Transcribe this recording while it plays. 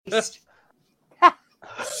She's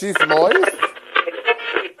moist?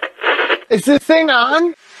 Is this thing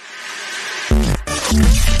on?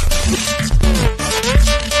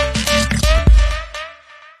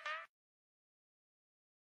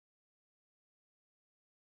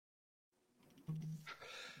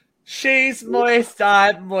 She's moist,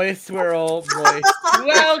 I'm moist, we're all moist.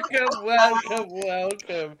 Welcome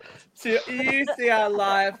to UCR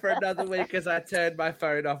Live for another week as I turn my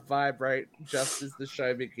phone off vibrate just as the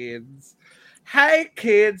show begins. Hey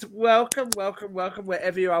kids, welcome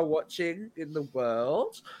wherever you are watching in the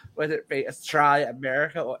world, whether it be Australia,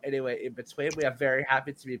 America, or anywhere in between. We are very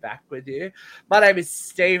happy to be back with you. My name is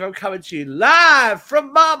Steve. I'm coming to you live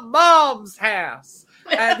from my mom's house.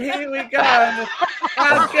 And here we go.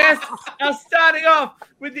 Our guests are starting off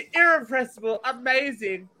with the irrepressible,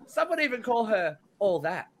 amazing, some would even call her all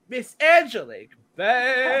that, Miss Angelique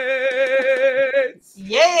Bates.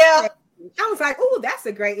 Yeah. I was like, "Ooh, that's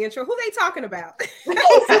a great intro. Who they talking about?"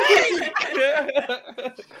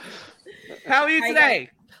 How are you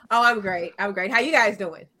today? Oh, I'm great. How you guys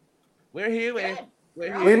doing? We're here.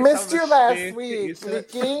 We missed you last week,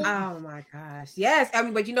 Nikki. Oh my gosh. Yes. I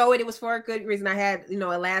mean, but you know what? It was for a good reason. I had, a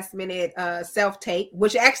last minute self-tape,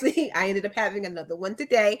 which actually I ended up having another one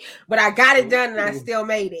today, but I got it done and I still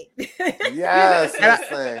made it. Yes.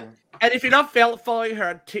 And if you're not following her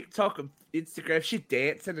on TikTok and Instagram, she's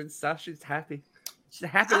dancing and stuff. She's happy. She's a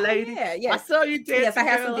happy lady. Yeah, yes. I saw you dancing. Yes, I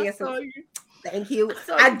have some dancing. Thank you.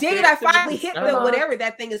 I did. I finally hit the whatever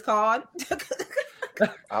that thing is called.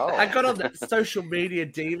 I got on that social media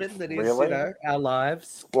demon that is, our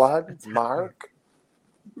lives. What? Mark?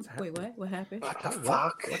 Wait, what? What happened? What the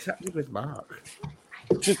fuck? What's happening with Mark?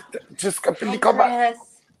 Just come back.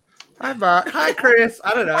 Hi, Mark. Hi, Chris.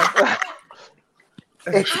 I don't know.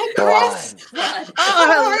 It's Hi, Chris.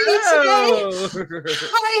 How are you today?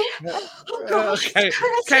 Hi. Oh, gosh. Okay.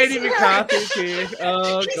 Chris Katie is McCarthy's here.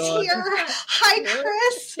 Oh, He's God. here. Hi,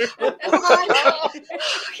 Chris. Oh, God.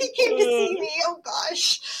 He came to see me. Oh,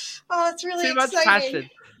 gosh. Oh, it's really exciting.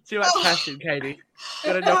 Too much passion, Katie.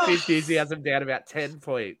 Got to knock the enthusiasm down about 10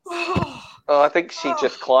 points. I think she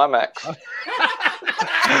just climaxed.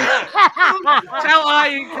 How are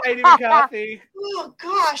you, Katie McCarthy? Oh,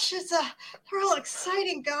 gosh. They're all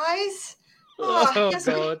exciting, guys. Oh,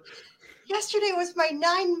 God. Yesterday was my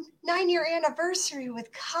nine-year anniversary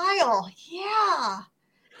with Kyle. Yeah.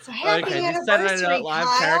 So happy anniversary, this Saturday Night Live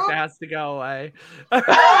Kyle. character has to go away.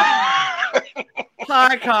 Hi,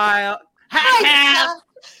 Kyle. Hi, Kyle.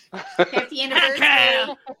 Happy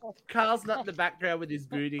anniversary. Kyle's not in the background with his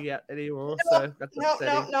booty out anymore, so that's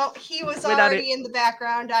upsetting. No. He was already in the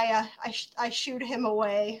background. I shooed him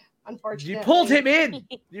away, unfortunately. You pulled him in.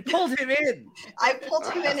 I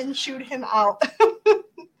pulled him in and shooed him out.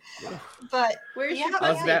 But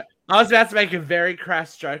I was about to make a very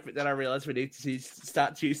crass joke, but then I realized we need to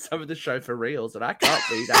start to use some of the show for reels, and I can't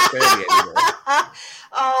be that dirty anymore.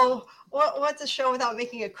 Oh, what's a show without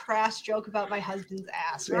making a crass joke about my husband's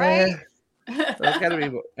ass, right? Yeah. That's gonna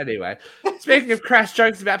be anyway. Speaking of crass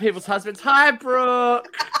jokes about people's husbands, hi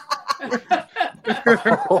Brooke.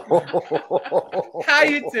 How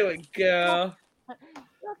you doing, girl?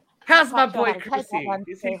 How's my boy Chrissy?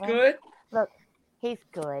 Is he good? Look, he's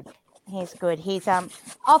good. He's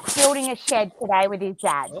off building a shed today with his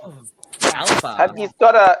dad. Oh, alpha. Have you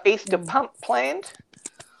got a Easter pump planned?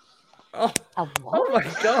 Oh my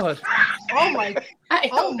God. Oh my.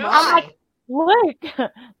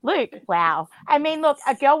 Luke, wow. I mean, look,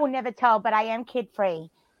 a girl will never tell, but I am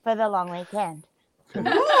kid-free for the long weekend.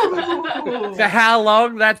 For how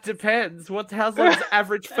long? That depends. How's long does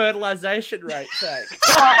average fertilization rate take?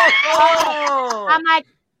 I'm like,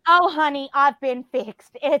 oh, honey, I've been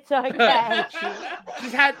fixed. It's okay.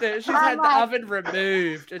 She's had the oven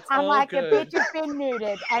removed. It's I'm all like, good. a bitch has been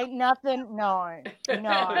neutered. Ain't nothing. No.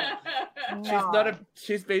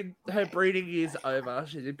 Her breeding years over.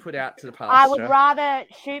 She's been put out to the pasture. I would rather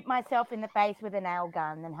shoot myself in the face with a nail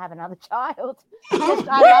gun than have another child. Because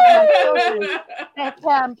I love my children.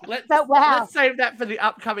 But wow. Let's save that for the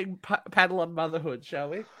upcoming panel on motherhood, shall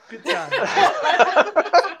we? Good time.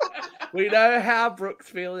 We know how Brooke's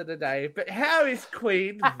feeling today, but how is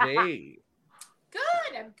Queen V?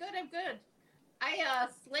 Good. I'm good. I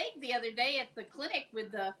slayed the other day at the clinic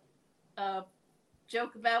with the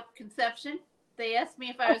joke about conception. They asked me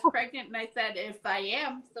if I was pregnant, and I said, if I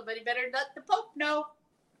am, somebody better let the Pope know.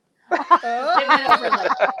 They went over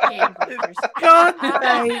like gangbusters. God,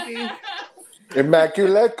 baby.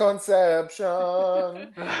 Immaculate Conception.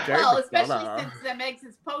 Well, especially since them eggs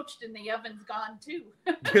is poached and the oven's gone too.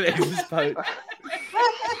 Eggs is poached.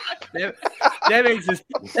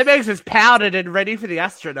 Them eggs is powdered and ready for the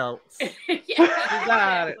astronauts.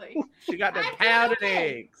 Exactly. She got the powdered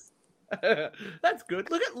eggs. That's good.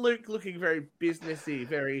 Look at Luke looking very businessy,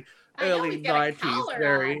 very early 90s.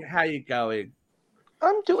 Very. How you going?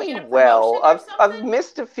 I'm doing well. I've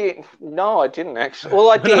missed a few. No, I didn't actually. Well,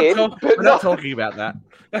 I did. We're not talking about that.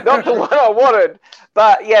 Not the one I wanted.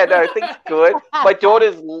 But yeah, no, things good. My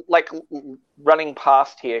daughter's like running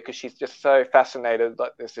past here because she's just so fascinated.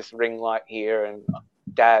 Like there's this ring light here, and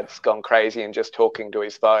Dad's gone crazy and just talking to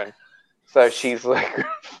his phone. So she's like,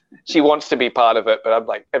 she wants to be part of it, but I'm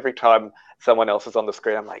like, every time someone else is on the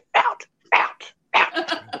screen, I'm like, out.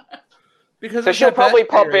 Because so she'll probably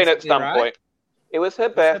pop in at some right? point. It was her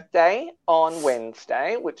birthday on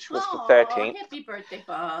Wednesday, which was the 13th. Happy birthday,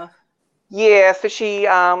 Bob. Yeah, so she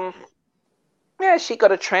she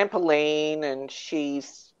got a trampoline and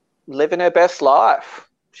she's living her best life.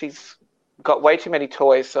 She's got way too many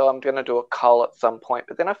toys, so I'm going to do a cull at some point.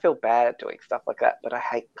 But then I feel bad doing stuff like that, but I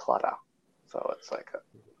hate clutter. So it's like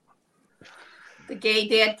the gay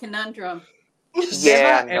dad conundrum.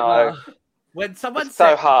 Yeah, no. When someone it's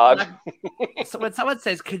so hard. So when someone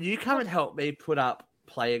says, "Can you come and help me put up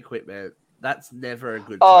play equipment?" That's never a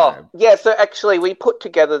good time. Yeah. So actually, we put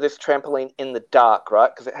together this trampoline in the dark,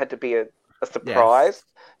 right? Because it had to be a surprise.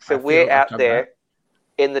 Yes. So we're out there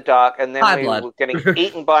in the dark, and then we were getting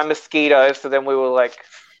eaten by mosquitoes. So then we were like,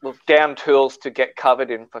 we're down tools to get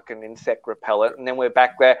covered in fucking insect repellent, and then we're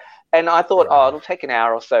back there. And I thought, it'll take an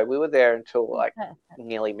hour or so. We were there until like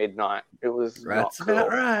nearly midnight. It was That's not cool.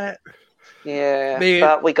 about right. Yeah,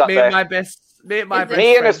 but we got me there. And my best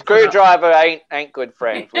me and a screwdriver ain't good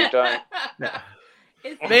friends. We don't. No.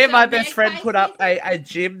 Me and my best friend put up a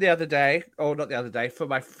gym the other day, or not the other day, for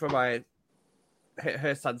her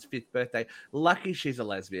son's 5th birthday. Lucky she's a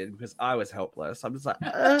lesbian because I was helpless. I'm just like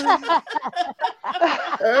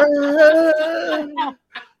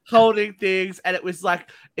holding things, and it was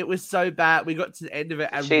so bad. We got to the end of it,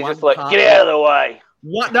 and she's just like, get out of the way.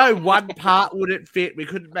 One part wouldn't fit. We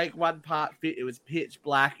couldn't make one part fit. It was pitch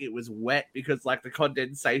black. It was wet because like the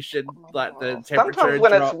condensation, like the temperature. Sometimes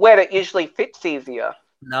when it's wet, it usually fits easier.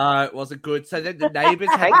 No, it wasn't good. So then the neighbors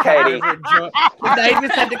had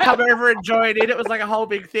to come over and join in. It was like a whole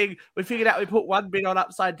big thing. We figured out we put one bit on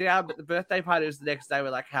upside down, but the birthday party was the next day. We're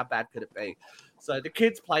like, how bad could it be? So the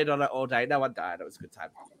kids played on it all day. No one died. It was a good time.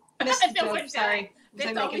 No one sorry.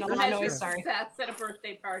 I'm making a lot of noise. Sorry. That's at a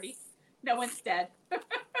birthday party. No one's dead.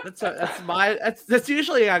 That's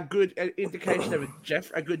usually a good indication of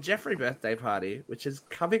a good Jeffrey birthday party, which is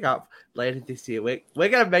coming up later this year. We're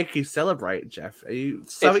going to make you celebrate, Jeff. Are you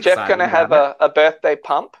so excited? Is Jeff going to have a birthday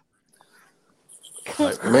pump?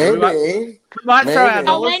 Maybe. We might throw our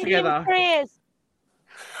dollars together.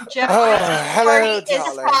 Jeff's party is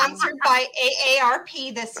darling. sponsored by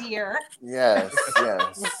AARP this year. Yes.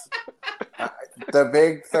 The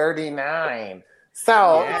big 39.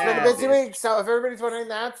 So it's been a busy week. So if everybody's wondering,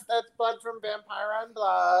 that's blood from Vampire on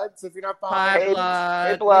Blood. So if you're not following,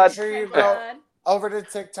 Hey, blood. make sure you go over to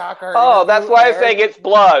TikTok. That's why I say it's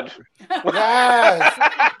blood. Yes.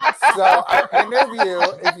 So our interview,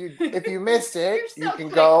 if you missed it, you can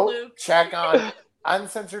go check on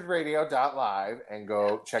uncensoredradio.live and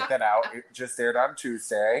go check that out. It just aired on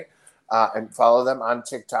Tuesday. And follow them on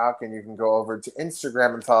TikTok, and you can go over to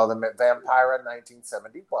Instagram and follow them at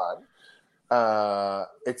Vampira1971.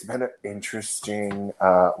 It's been an interesting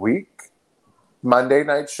week. Monday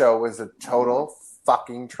night show was a total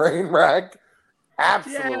fucking train wreck.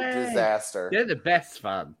 Absolute disaster. They're the best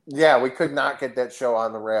fun. Yeah, we could not get that show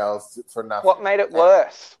on the rails for nothing. What made it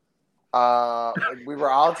worse? We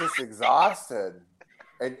were all just exhausted.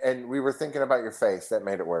 And we were thinking about your face. That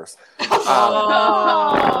made it worse. That's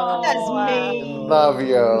mean. Love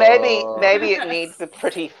you. Maybe it needs the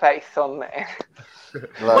pretty face on there.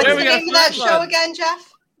 What's the name of that show again,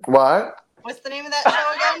 Jeff? What? What's the name of that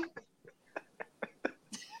show again?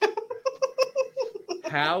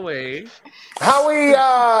 How we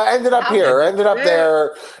ended up here, ended up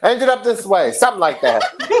there, ended up this way, something like that.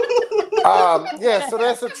 So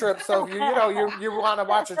that's a trip. So if you want to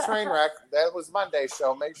watch a train wreck, that was Monday's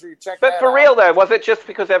show. Make sure you check that out. But for real though, was it just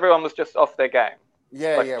because everyone was just off their game?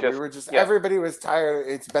 Yeah, we were just everybody was tired.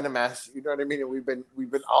 It's been a mess. You know what I mean? And we've been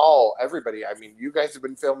everybody. I mean, you guys have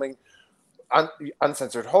been filming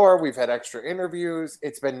Uncensored Horror. We've had extra interviews.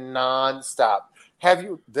 It's been nonstop. Have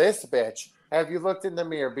you looked in the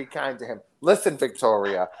mirror? Be kind to him. Listen,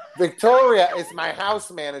 Victoria. Victoria is my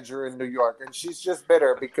house manager in New York, and she's just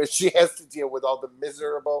bitter because she has to deal with all the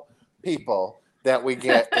miserable people that we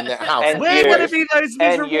get in the house. And We're going to be those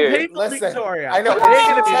miserable people, Listen, Victoria. I know. We're She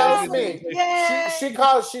gonna tells be me. She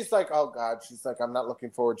calls. She's like, "Oh God." She's like, "I'm not looking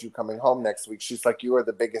forward to you coming home next week." She's like, "You are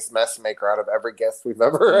the biggest mess maker out of every guest we've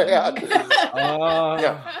ever had."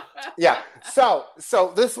 Yeah. So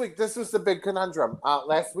this week, this was the big conundrum.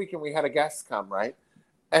 Last weekend we had a guest come, right,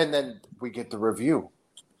 and then we get the review.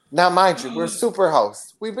 Now, mind you, we're super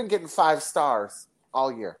hosts. We've been getting 5 stars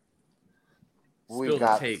all year. We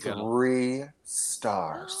got 3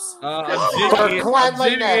 stars for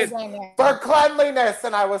cleanliness. For cleanliness,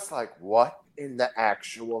 and I was like, "What in the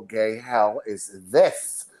actual gay hell is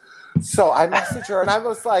this?" So I messaged her, and I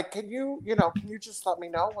was like, "Can you just let me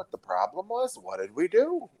know what the problem was? What did we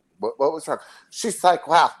do? What was wrong?" She's like,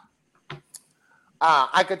 "Well,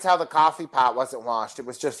 I could tell the coffee pot wasn't washed. It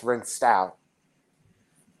was just rinsed out."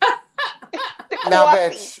 Now,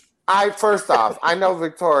 bitch. First off, I know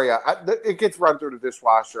Victoria. It gets run through the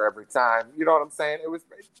dishwasher every time. You know what I'm saying? It was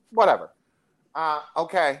whatever.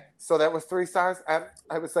 Okay, so that was 3 stars. I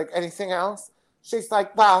was like, anything else? She's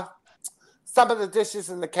like, well, some of the dishes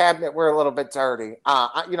in the cabinet were a little bit dirty.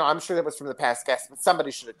 I'm sure that was from the past guest, but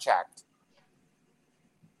somebody should have checked.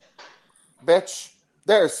 Bitch,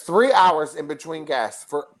 there's 3 hours in between guests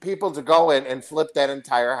for people to go in and flip that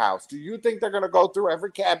entire house. Do you think they're going to go through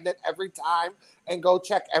every cabinet every time and go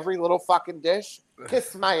check every little fucking dish?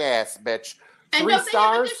 Kiss my ass, bitch. And 3 don't stars. They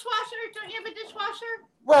have a dishwasher? Don't you have a dishwasher?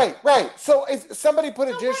 Right. So if somebody put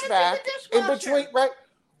a dish back in between, right?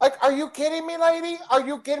 Like, are you kidding me, lady? Are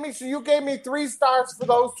you kidding me? So you gave me 3 stars for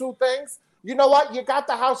those 2 things? You know what? You got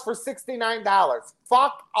the house for $69.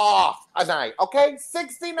 Fuck off a night, okay?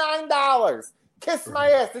 $69. Kiss my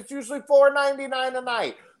ass. It's usually $4.99 a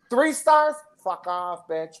night. 3 stars? Fuck off,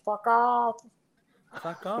 bitch. Fuck off.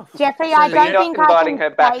 Fuck off. Jeffrey, I don't think I can her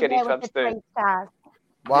back stay there with the soon. 3 stars.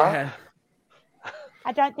 What? Yeah.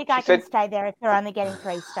 I don't think I can stay there if you're only getting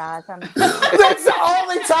 3 stars. That's the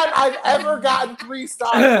only time I've ever gotten 3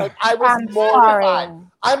 stars. Like, I was mortified.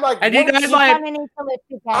 I'm like, and you guys I'm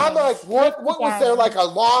like, what was there, like a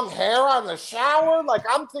long hair on the shower? Like,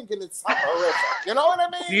 I'm thinking it's something horrific. You know what I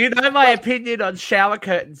mean? You know my opinion on shower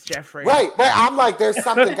curtains, Jeffrey. Right. I'm like, there's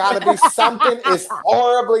something is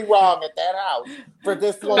horribly wrong at that house for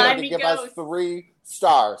this woman to give us 3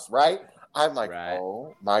 stars, right? I'm like,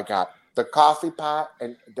 oh my God. The coffee pot,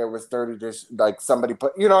 and there was dirty dish, like somebody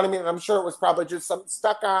put, you know what I mean? And I'm sure it was probably just some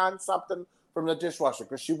stuck on something from the dishwasher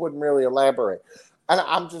because she wouldn't really elaborate. And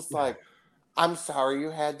I'm just like, I'm sorry you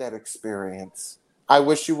had that experience. I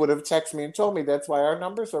wish you would have texted me and told me. That's why our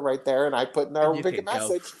numbers are right there. And I put in our big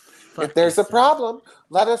message. If there's a problem,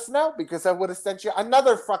 let us know, because I would have sent you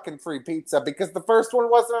another fucking free pizza because the first one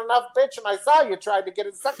wasn't enough, bitch. And I saw you tried to get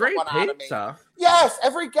a second one out of me. Yes,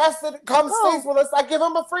 every guest that comes stays with us, I give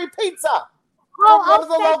them a free pizza from one of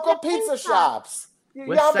the local pizza shops.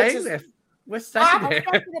 We're staying there. We're staying there.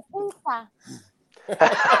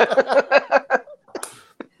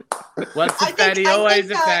 Once a fatty, always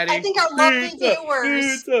a fatty. I think our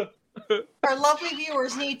lovely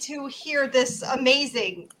viewers need to hear this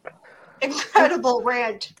amazing, incredible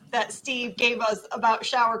rant that Steve gave us about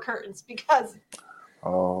shower curtains, because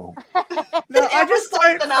no, I just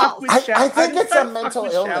don't fuck with I think it's a mental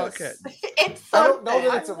illness. I don't know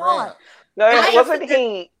that it's a rant. No, wasn't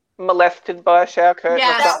he molested by a shower curtain?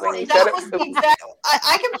 Yeah, or something? that was the exact.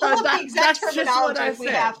 I can pull up the exact terminology if we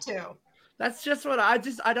have to. That's just what I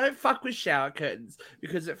don't fuck with shower curtains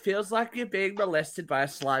because it feels like you're being molested by a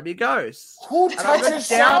slimy ghost. Who touches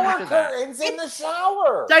shower curtains in the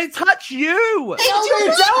shower? They touch you. They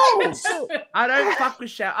don't. I don't fuck with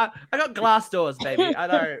shower. I got glass doors, baby.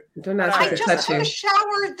 I just took a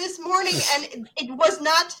shower this morning and it was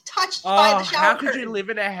not touched by the shower curtain. How could you live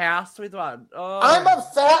in a house with one? I'm a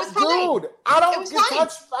fat dude. I don't get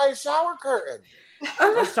touched by a shower curtain.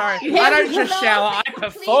 I'm sorry. I don't just shower. I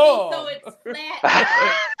perform. So it's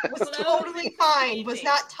flat. Was totally fine. Was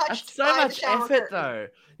not touched by the shower curtain. That's so much effort, though.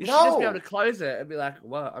 You should just be able to close it and be like,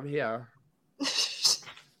 "Well, I'm here."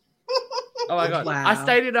 Oh my God! Wow. I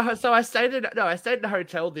stayed in a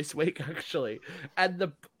hotel this week actually,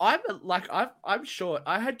 and I'm short.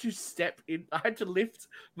 I had to step in. I had to lift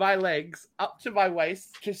my legs up to my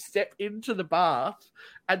waist to step into the bath,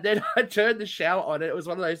 and then I turned the shower on. And it was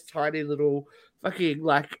one of those tiny little fucking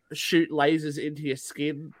shoot lasers into your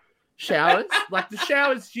skin showers. Like the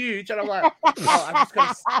shower's huge, and I'm like, I'm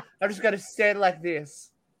just gonna stand like this.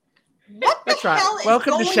 What the hell is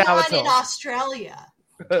going on in Australia?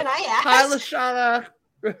 Can I ask? Hi, Lashana.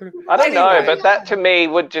 I don't know, but that to me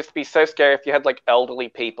would just be so scary if you had elderly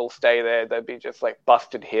people stay there. They'd be just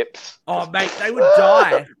busted hips. Oh, mate, they would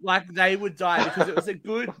die. They would die because it was a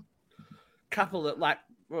good couple that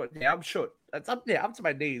Well, yeah, I'm short. It's up to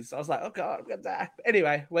my knees. I was like, oh god, I'm gonna die.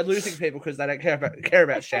 Anyway, we're losing people because they don't care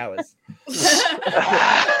about showers.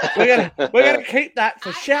 we're gonna keep that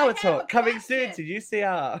for shower talk coming soon to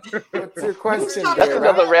UCR. What's your question? That's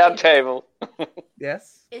another round table.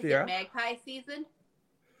 Yes. Is Vera? it magpie season?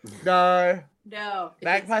 No. No. Is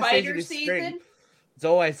Magpie it spider season is spring. It's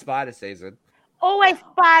always spider season. Always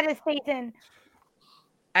spider season.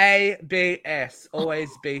 ABS. Always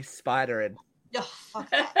be spidering. Oh, fuck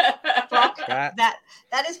that. Fuck Right.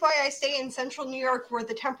 that is why I stay in central New York where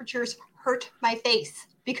the temperatures hurt my face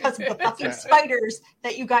because of the fucking spiders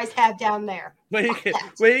that you guys have down there. Where you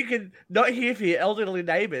can not hear from your elderly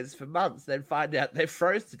neighbours for months, then find out they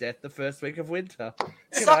froze to death the first week of winter.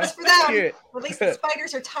 Sucks for them. Cute. At least the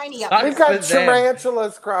spiders are tiny up Sucks. there. We've got for them.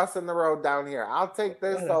 tarantulas crossing the road down here. I'll take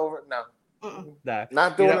this over. No, No,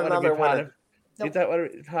 not you doing don't wanna be another part one. of- You don't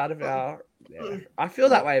want to be part of our. Yeah. I feel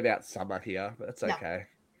that way about summer here, but that's No. okay.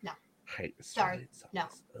 No. Hate the Sorry. No.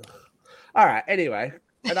 Ugh. All right. Anyway,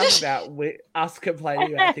 enough about us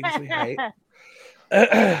complaining about things we hate.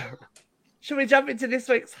 Should we jump into this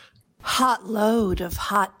week's Hot load of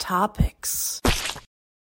hot topics.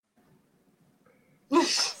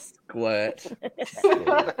 squirt?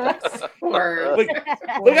 Or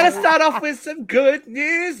We're going to start off with some good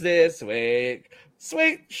news this week.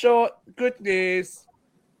 Sweet, short, good news.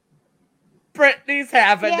 Brittany's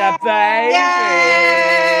having a baby.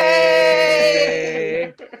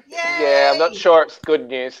 Yay! Yeah, I'm not sure it's good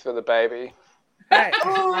news for the baby. Hey,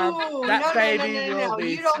 Ooh, that baby will be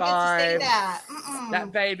you don't fine. get to say that. Mm-mm.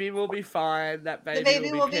 That baby will be fine. That baby,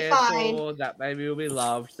 baby will be cared fine. for. That baby will be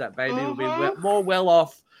loved. That baby will be Mhm. more well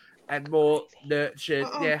off and more nurtured.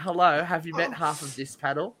 Mm-mm. Yeah, hello. Have you met half of this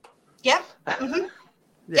panel? Yep. Mm-hmm.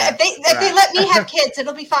 Yeah, if they let me have kids,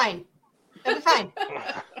 it'll be fine. It'll be fine.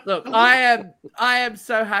 Look, I am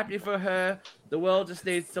so happy for her. The world just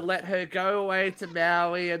needs to let her go away to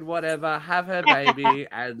Maui and whatever, have her baby,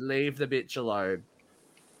 and leave the bitch alone.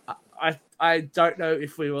 I don't know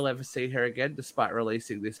if we will ever see her again, despite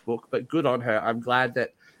releasing this book, but good on her. I'm glad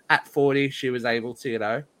that at 40 she was able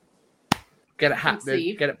to, get it happening,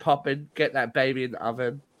 Conceive. get it popping, get that baby in the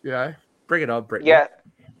oven, Bring it on, Brittany. Yeah.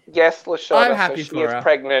 Yes, Lashana. I'm happy so she for is her.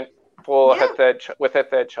 pregnant for Yeah. with her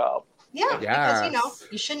third child. Yeah, because Yes.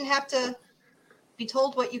 you shouldn't have to be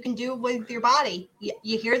told what you can do with your body. You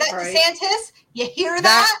hear that, Right. DeSantis? You hear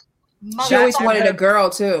that? She always Motherfucker. wanted a girl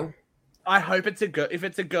too. I hope it's a girl. If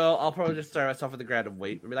it's a girl, I'll probably just throw myself on the ground and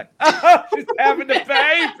weep and be like, "Oh, she's having a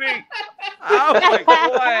baby! Oh my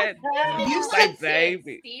god, You my said-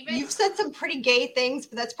 baby!" Steven? You've said some pretty gay things,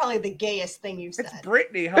 but that's probably the gayest thing you've It's said.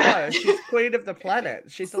 Britney. Hello, she's queen of the planet.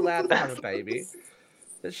 She's allowed to have a baby.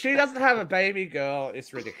 That she doesn't have a baby girl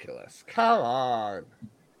is ridiculous. Come on.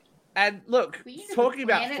 And look, Queen of the talking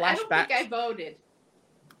about planet? I don't think I flashbacks, voted.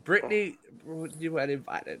 Britney, you weren't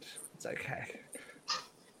invited. It's okay.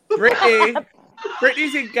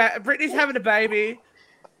 Britney's having a baby.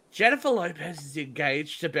 Jennifer Lopez is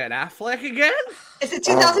engaged to Ben Affleck again. Is it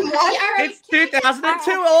 2001? It's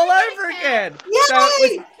 2002 all over again. Yay! So it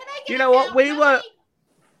was, Can I get you a know what? count, We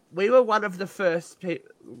Melanie? were one of the first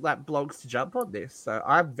blogs to jump on this, so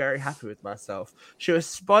I'm very happy with myself. She was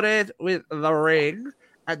spotted with the ring,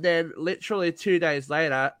 and then literally 2 days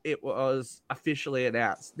later, it was officially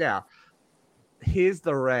announced. Now, here's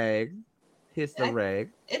the ring. Here's the Okay.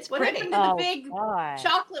 ring. It's What pretty. happened to the Oh, big God.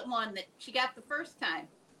 chocolate one that she got the first time?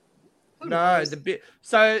 Who No, knows? the bit.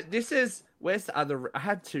 So this is where's the other? I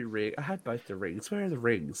had two rings. I had both the rings. Where are the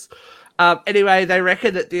rings? Anyway, they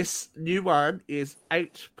reckon that this new one is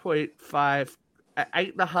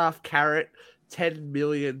 8.5 carat, $10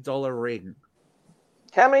 million ring.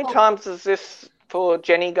 How many times is this for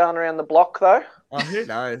Jenny going around the block, though? Oh, who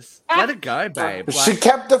knows? Let it go, babe. She Like,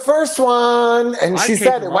 kept the first one, and I she keep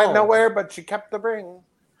said it them went all. nowhere, but she kept the ring.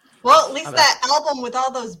 Well, at least I'm that album with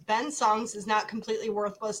all those Ben songs is not completely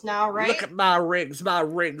worthless now, right? Look at my rings, my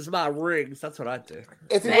rings, my rings. That's what I do.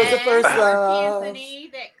 If it was the first Mark love, Anthony,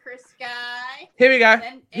 that Chris guy. Here we go.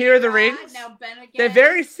 Then Here are the A-Rod, rings. Now Ben again. They're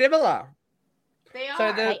very similar. They are. So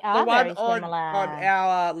the They are one very on similar.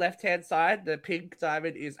 our left-hand side, the pink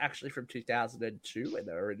diamond, is actually from 2002 when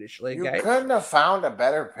they were initially you engaged. couldn't have found a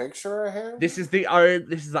better picture of him. This is the only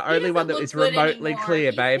He one doesn't that look is good remotely anymore.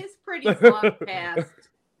 clear, babe. He's pretty long past.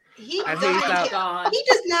 He, And doesn't- he's gone. he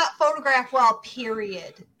does not photograph well,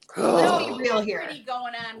 period. Let's be He real had here. pretty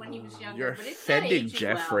going on when he was younger, You're but it's not offending aging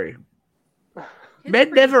Jeffrey. Well. His Men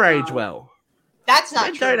pretty never long. age well. That's not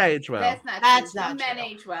Men true. don't age well. That's not That's true. not Some men true.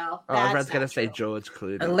 age well. Oh, That's everyone's going not to say true. George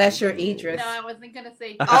Clooney. Unless you're Idris. No, I wasn't going to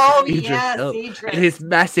say. Oh, Idris yes, Elba. Idris. And his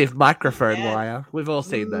massive microphone Yeah. wire. We've all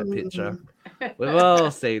seen that Mm. picture. We've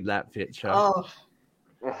all seen that picture. Oh,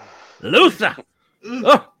 Luther.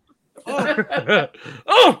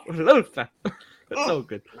 Oh, Luther. It's all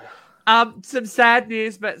good. Some sad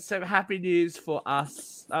news, but some happy news for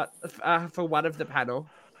us. For one of the panel.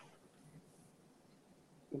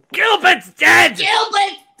 Gilbert's dead.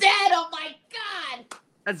 Gilbert's dead. Oh my god.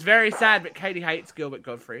 That's very sad, but Katie hates Gilbert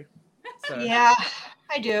Godfrey. So. Yeah,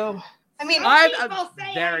 I do. I mean, I'm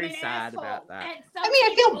very sad about that. I mean,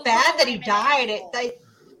 I feel bad that he died.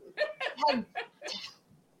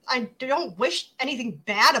 I don't wish anything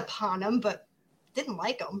bad upon him, but didn't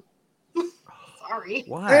like him. Sorry.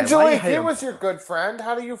 Why? Angela, he was your good friend.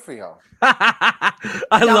 How do you feel? I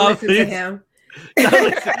love listen to him.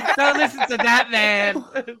 Don't listen to that man.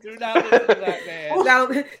 Do not listen to that man.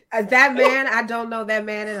 That man, I don't know that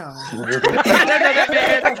man at all. I don't know that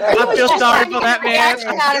man. I feel sorry for that man.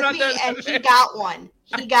 And he got one.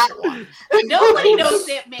 He got one. Nobody knows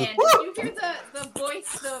that man. Did you hear the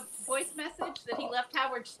voice message that he left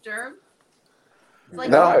Howard Stern? It's like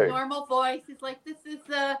a normal voice. He's like, "This is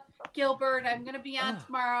Gilbert. I'm going to be on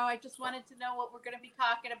tomorrow. I just wanted to know what we're going to be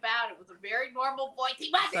talking about." It was a very normal voice. He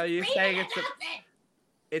wasn't. So you're saying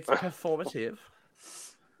it's performative?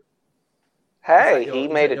 Hey, he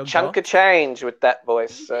made a chunk of change with that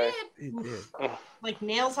voice. So He did. Like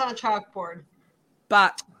nails on a chalkboard.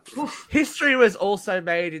 But history was also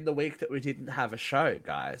made in the week that we didn't have a show,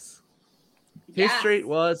 guys. Yes. History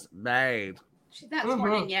was made. She's not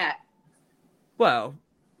sworn in yet. Well,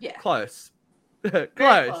 yeah, close. Very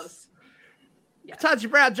close. Yeah. Taji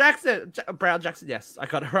Brown Jackson. Brown Jackson, yes, I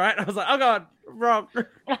got it right. I was like, oh god, wrong.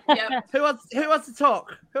 Yep. Who wants to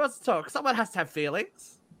talk? Who wants to talk? Someone has to have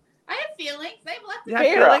feelings. I have feelings. I have lots of You have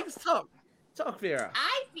feelings? Talk, Vera.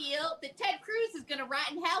 I feel that Ted Cruz is going to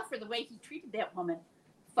rot in hell for the way he treated that woman.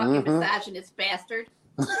 Fucking misogynist bastard.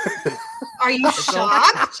 Are you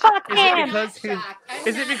shocked?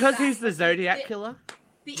 Is it because he's the Zodiac killer?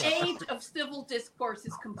 The age of civil discourse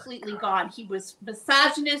is completely gone. He was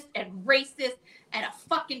misogynist and racist and a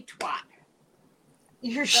fucking twat.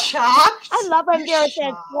 You're shocked? I love when Vera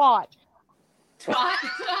says twat. Twat.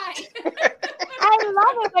 I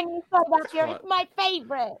love it when you say that, Vera. It's my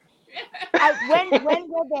favorite. When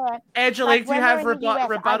we're there. Angelique, do you have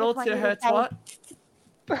rebuttal to her twat?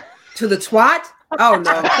 To the twat? Oh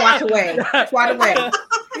no, twat away. Twat away.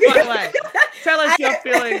 Twat away. Tell us your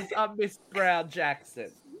feelings on Miss Brown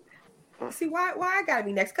Jackson. See why I gotta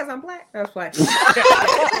be next? Because I'm black. That's why.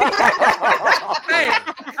 Hey,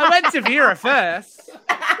 I went to Vera first.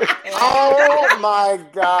 Oh my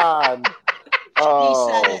god.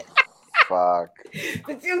 Oh, said it. Fuck.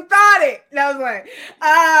 But you thought it. And I was like,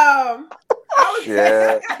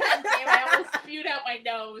 Shit. I almost spewed out my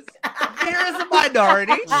nose. Vera's a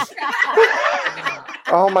minority.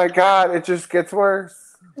 Oh my god, it just gets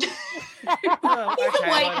worse. Oh, He's a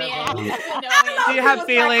white man. Do you have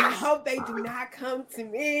feelings? Like, I hope they do not come to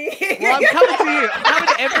me. Well, I'm coming to you. I'm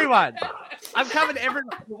coming to everyone.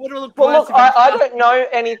 Well, look, I don't know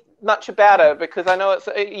much about her because I know it's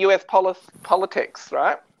U.S. politics,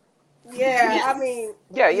 right? Yeah, Yes. I mean,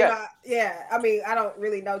 Yeah. I mean, I don't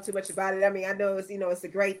really know too much about it. I mean, I know it's a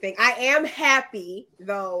great thing. I am happy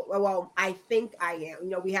though. Well, I think I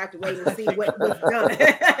am. We have to wait and see what's done.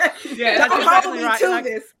 Yeah, that's exactly right.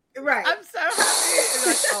 This. Right. I'm so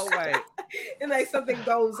happy. Oh wait. And like something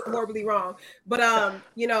goes horribly wrong. But Oh,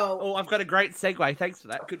 I've got a great segue. Thanks for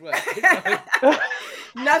that. Good work.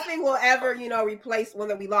 nothing will ever, replace one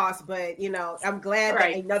that we lost. But I'm glad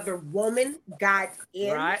that another woman got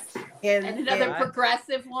in. Right. And another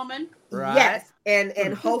progressive woman. Right. Yes.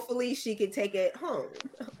 And hopefully she can take it home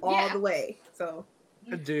all the way. So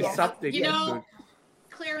do something.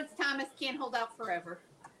 Clarence Thomas can't hold out forever.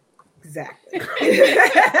 Exactly.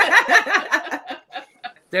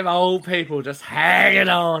 Them old people just hanging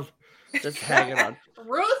on. Just hanging on.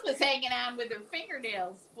 Ruth was hanging on with her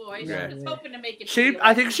fingernails, boy. She was hoping to make it.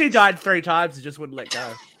 I think she died 3 times and just wouldn't let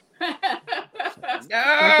go. Like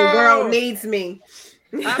the world needs me.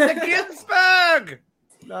 I'm the Ginsburg!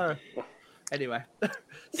 No. Anyway.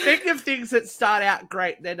 Speaking of things that start out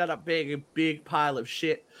great and end up being a big pile of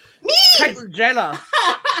shit. Me! Caitlyn Jenner.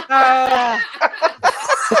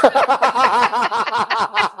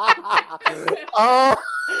 Oh.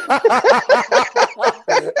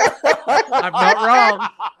 I'm not wrong.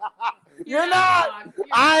 You're not.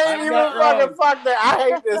 I ain't even fucking fuck that. I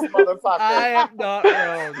hate this motherfucker. I am not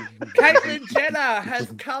wrong. Caitlyn Jenner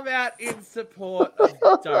has come out in support of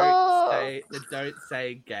the Don't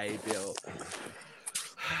Say Gay bill.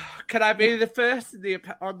 Can I be the first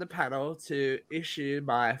on the panel to issue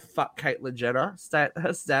my fuck Caitlyn Jenner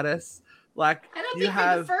status Like, I don't you think you're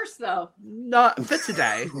have the first though. not for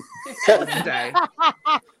today. For today.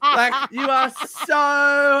 Like, you are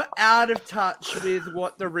so out of touch with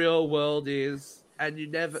what the real world is, and you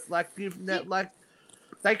never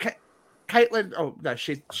Caitlin. Oh no,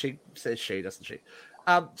 she says she, doesn't she?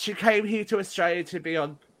 She came here to Australia to be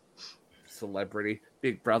on Celebrity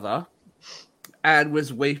Big Brother, and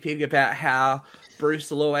was weeping about how Bruce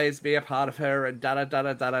will always be a part of her, and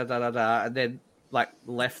and then like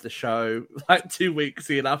left the show like 2 weeks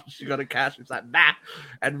in after she got a cash. She was like, nah,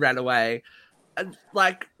 and ran away. And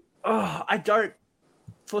like, I don't.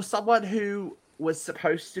 For someone who was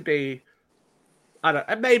supposed to be, I don't.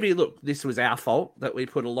 And maybe look, this was our fault that we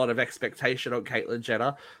put a lot of expectation on Caitlyn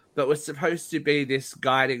Jenner, but was supposed to be this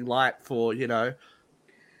guiding light for, you know,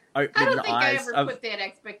 opening I don't the think eyes I ever put that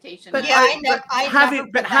expectation. But on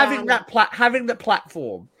having the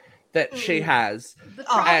platform that she has. The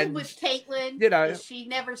problem and, with Caitlyn, you know, is she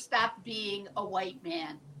never stopped being a white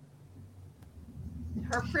man.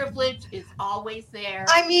 Her privilege is always there.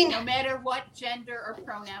 I mean, no matter what gender or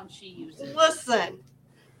pronoun she uses. Listen,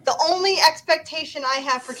 the only expectation I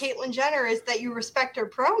have for Caitlyn Jenner is that you respect her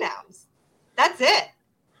pronouns. That's it.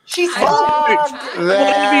 She's whatever you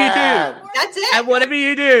do. That's it. And whatever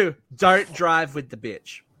you do, don't drive with the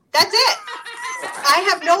bitch. That's it. I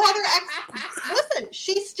have no other listen,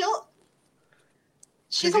 she's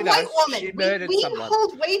a white woman. We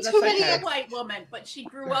hold way too many. She's a white woman, but she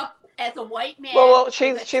grew up as a white man. Well,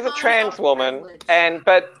 she's a trans woman,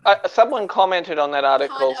 but someone commented on that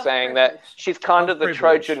article saying that she's kind of the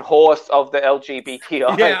Trojan horse of the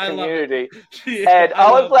LGBTI community, and I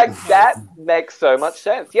was like, that makes so much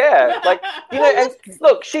sense. Yeah, like, you know, and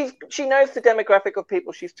look, she knows the demographic of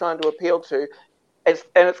people she's trying to appeal to. And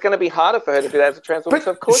it's going to be harder for her to do that as a trans woman. But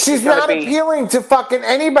so of course she's not appealing to fucking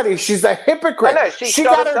anybody. She's a hypocrite. I know, she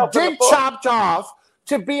got her dick chopped off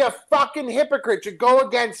to be a fucking hypocrite, to go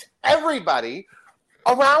against everybody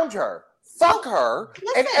around her. Fuck her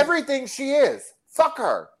and everything she is. Fuck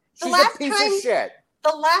her. She's a piece of shit.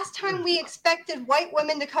 The last time we expected white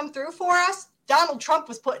women to come through for us, Donald Trump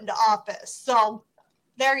was put into office. So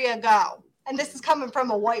there you go. And this is coming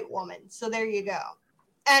from a white woman. So there you go.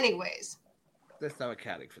 Anyways. There's no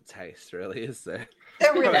accounting for taste, really, is there?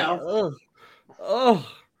 There we go.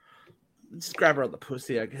 Just grab her on the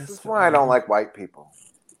pussy, I guess. That's why I don't like white people.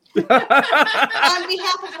 On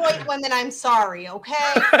behalf of white women, I'm sorry, okay?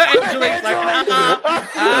 Angelique's like,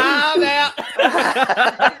 I'm out.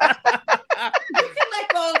 You can let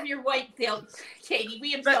go of your white guilt, Katie.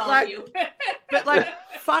 We absolve you. But like,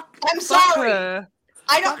 fuck. I'm sorry. Her.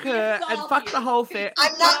 Fuck her and fuck the whole family.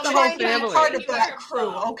 I'm not trying to be part of that crew,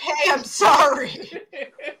 okay? I'm sorry.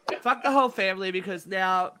 Fuck the whole family, because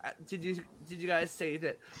now, did you guys see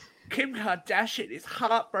that Kim Kardashian is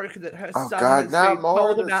heartbroken that her son has been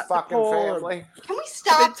told about the porn. Family. Can we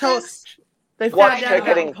stop this? They found out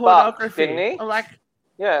getting pornography. fucked, didn't he? Like,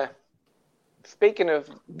 yeah. Speaking of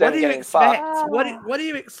them what do you getting expect? fucked. What do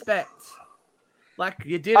you expect? Like,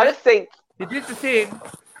 you did I it. just think You did the thing.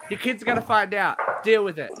 Your kid's gonna find out. Deal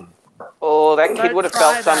with it. Oh, that kid would have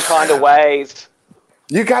felt some kind of ways.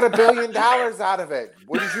 You got $1 billion out of it.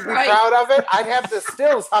 Wouldn't you be proud of it? I'd have the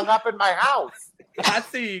stills hung up in my house. I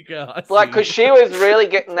see you go. Because she was really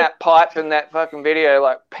getting that pipe in that fucking video,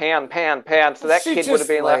 like pound, pound, pound. So that kid would have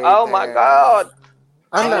been like, "Oh my god!"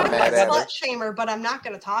 I'm not mad at slut shamer, but I'm not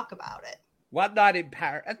going to talk about it. One night in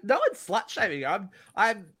Paris. No one's slut shaming.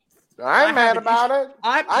 I'm mad about it.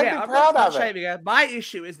 I'm proud of it. Shaming her. My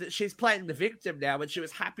issue is that she's playing the victim now, and she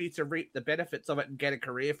was happy to reap the benefits of it and get a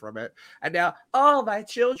career from it. And now, my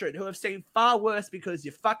children who have seen far worse because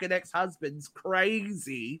your fucking ex-husband's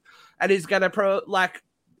crazy and he's gonna who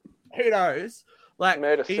knows? Like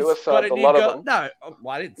murder, he's suicide, got a lot of them. No,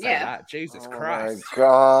 I didn't say that. Jesus Christ! My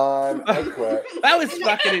God, I quit. That was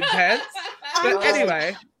fucking intense. But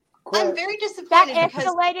anyway. I'm very disappointed. That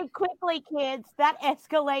escalated quickly, kids. That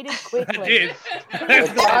escalated quickly.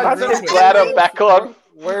 I'm just glad I'm back on.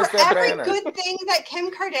 Where's that every banner? good thing that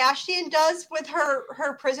Kim Kardashian does with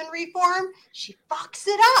her prison reform, she fucks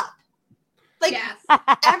it up. Like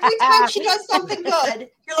every time she does something good,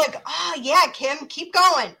 you're like, "Oh yeah, Kim, keep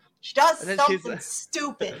going." She does something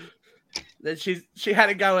stupid. Then she had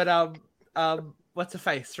to go at what's her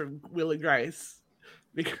face from Will and Grace.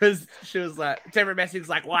 Because she was like, Deborah Messing's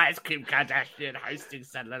like, why is Kim Kardashian hosting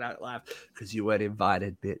Saturday Night Live? Because you weren't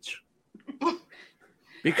invited, bitch.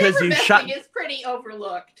 Because Deborah you Messing is pretty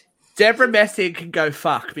overlooked. Deborah Messing can go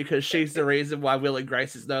fuck because she's the reason why Will and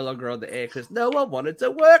Grace is no longer on the air because no one wanted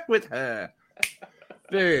to work with her.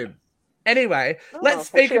 Boom. Anyway, let's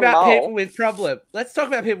speak about people with problems. Let's talk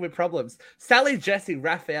about people with problems. Sally Jessy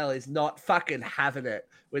Raphael is not fucking having it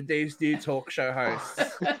with these new talk show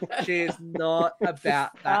hosts. She is not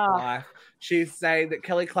about that life. She's saying that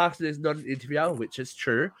Kelly Clarkson is not an interviewer, which is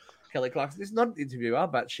true. Kelly Clarkson is not an interviewer,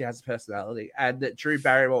 but she has a personality, and that Drew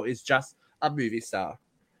Barrymore is just a movie star.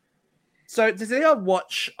 So does anyone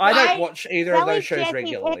watch? I don't watch either of those shows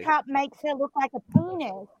regularly. Haircut makes her look like a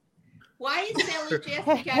penis. Why is Sally Jessy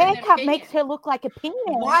Her haircut makes her look like a penis.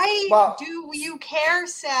 Why do you care,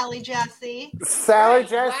 Sally Jessy? Sally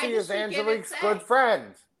Jessy is Angelique's good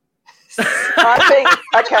friend. I think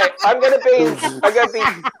I'm gonna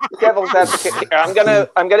be devil's advocate here.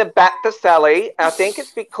 I'm gonna back to Sally. I think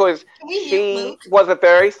it's because she was a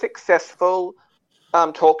very successful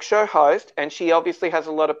talk show host, and she obviously has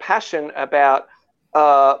a lot of passion about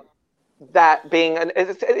that being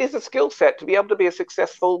it is a skill set to be able to be a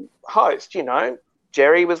successful host. You know,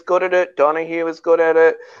 Jerry was good at it, Donahue was good at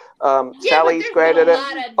it, Sally's great at it,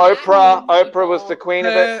 Oprah was the queen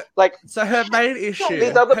of it. Like, so her main issue,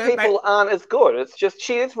 these other people aren't as good. It's just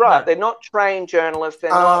she is right. No. They're not trained journalists.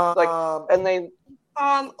 They're not like, and they.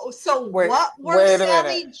 So what were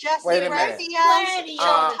Sally Jessy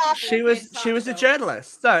Raphael's she was a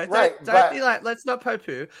journalist. No, don't be like, let's not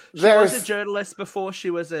poo-poo. She was a journalist before she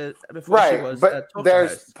was a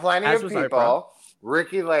there's plenty of people, Oprah.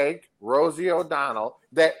 Ricky Lake, Rosie O'Donnell,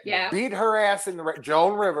 that beat her ass in the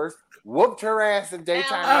Joan Rivers, whooped her ass in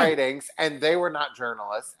daytime ratings, and they were not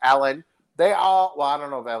journalists. Ellen. They all, well, I don't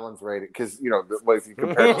know if Ellen's rated because, you know, if you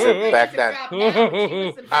compare it to back then.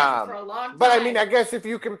 But I mean, I guess if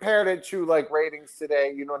you compared it to like ratings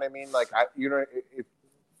today, you know what I mean? Like,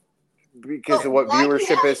 because of what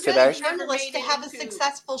viewership is today. Journalists to have a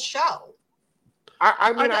successful show.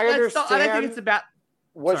 I mean, I understand. I don't think it's about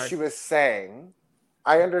what she was saying.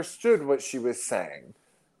 I understood what she was saying.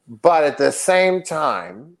 But at the same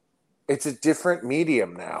time, it's a different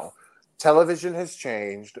medium now. Television has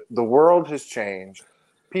changed. The world has changed.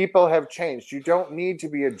 People have changed. You don't need to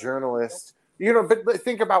be a journalist. You know, but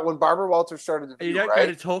think about when Barbara Walters started the View, you don't go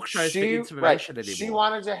to talk shows for information anymore. She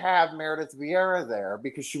wanted to have Meredith Vieira there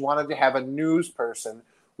because she wanted to have a news person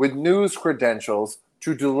with news credentials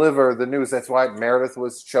to deliver the news. That's why Meredith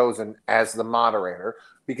was chosen as the moderator,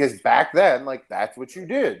 because back then, like, that's what you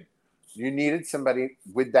did. You needed somebody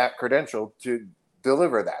with that credential to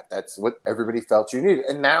deliver that. That's what everybody felt you needed.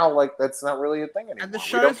 And now, like, that's not really a thing anymore. And the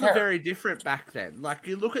shows were very different back then. Like,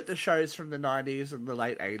 you look at the shows from the 90s and the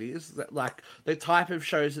late 80s, that, like, the type of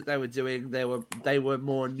shows that they were doing, they were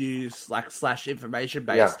more news, like, / information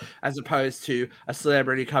based, as opposed to a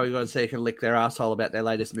celebrity coming on so you can lick their asshole about their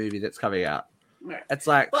latest movie that's coming out. It's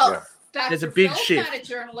like, there's a big shift. Not a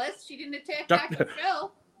journalist. She didn't attack Dr.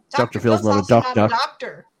 Phil. Dr. Phil's not a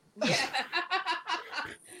doctor. Yeah.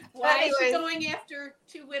 Why is she going after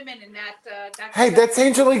two women and not Dr. Hey, that's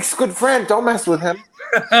Angelique's good friend. Don't mess with him.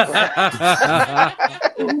 I'm not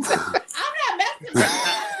messing with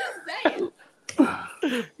him. I'm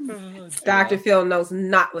just saying. Dr. Phil knows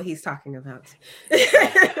not what he's talking about.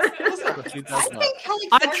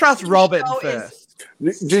 I trust Robin first.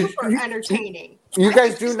 Super entertaining. You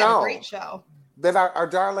guys do know. A great show. That our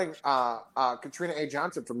darling Katrina A.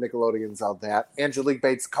 Johnson from Nickelodeon's All That, Angelique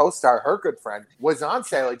Bates' co-star, her good friend, was on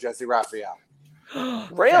Sally Jessy Raphael.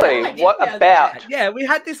 Really? What about? Yeah, we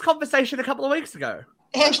had this conversation a couple of weeks ago.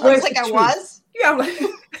 Angelique's like, I was? Yeah.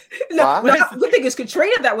 No, I think it's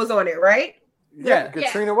Katrina that was on it, right? Yeah,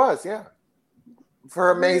 Katrina was, For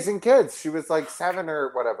Amazing Kids. She was like 7 or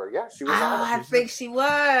whatever. Yeah, she was on it. I think she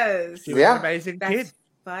was. She was an amazing kid.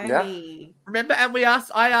 Funny. Yeah. Remember, and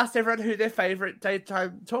I asked everyone who their favorite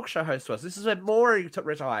daytime talk show host was. This is when Maury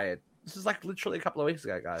retired. This is like literally a couple of weeks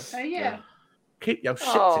ago, guys. Oh yeah. Keep your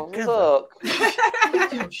shit together. Look.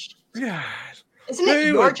 Yeah. Isn't it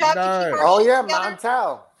your job to keep our shit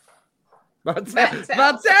together?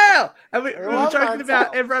 Montel! And we were joking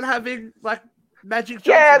about everyone having like Magic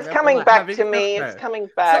Johnson. Yeah, it's coming back to me. It's coming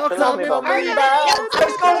back. I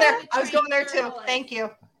was going there too. Thank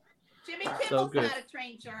you. Jimmy Kimmel's not a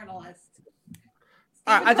trained journalist.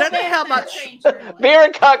 I don't know how much. Vera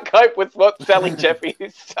can't cope with what Sally Jessy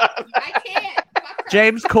is. I can't.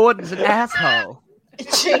 James Corden's an asshole.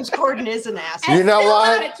 James Corden is an asshole. You know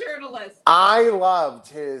what? Not a journalist. I loved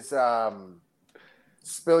his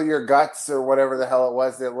Spill Your Guts or whatever the hell it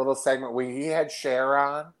was, that little segment where he had Cher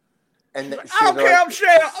on. And I don't care, I'm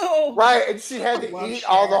Cher. Oh. Right, and she had to eat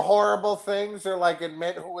all the horrible things or like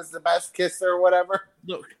admit who was the best kisser or whatever.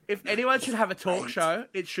 Look, if anyone should have a talk show,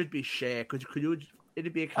 it should be Cher.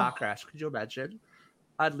 It'd be a car crash. Could you imagine?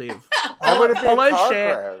 I'd live. Follow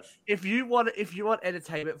Cher. If you want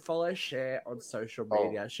entertainment, follow Cher on social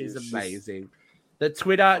media. She's amazing. The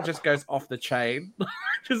Twitter just goes off the chain,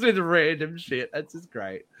 just with random shit. That's just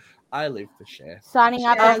great. I live for Cher. Signing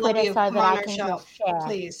up I on love Twitter you. so Come that on I our can show, get Cher.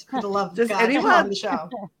 please. For the love of Does God, come anyone- on the show.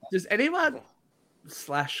 Does anyone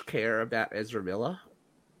 / care about Ezra Miller?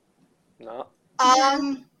 No.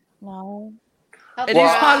 No. It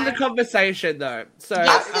is part of the conversation, though. So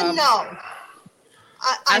Yes and no.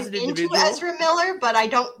 I'm as an into individual- Ezra Miller, but I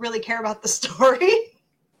don't really care about the story.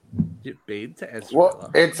 You've been to Ezra Well,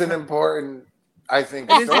 Miller. it's an important, I think,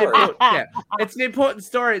 It is an story. important, yeah, it's an important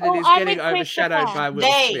story that is I'm getting with overshadowed Christopher. by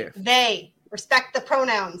Will Smith. They respect the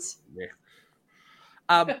pronouns.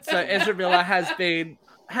 So Ezra Miller has been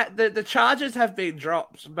the charges have been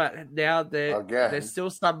dropped, but now there's still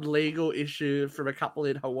some legal issue from a couple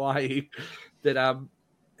in Hawaii that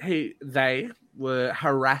they were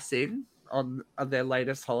harassing on their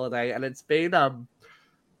latest holiday, and it's been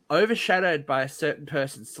overshadowed by a certain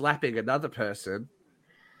person slapping another person.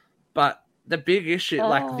 But the big issue,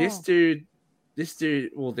 like this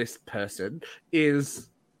person is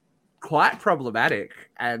quite problematic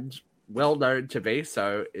and well known to be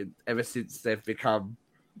so ever since they've become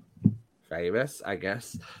famous, I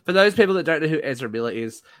guess. For those people that don't know who Ezra Miller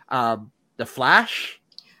is, the Flash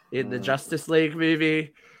in the Justice League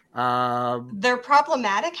movie. They're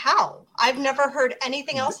problematic? How? I've never heard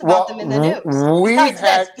anything else about them in the news.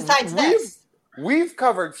 Besides this. We've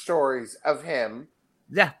covered stories of him.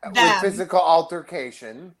 Yeah. With physical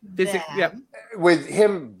altercation. Yeah. With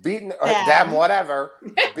him beating, whatever,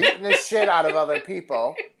 beating the shit out of other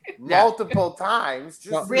people multiple times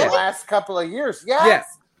just in the last couple of years. Yes. Yeah.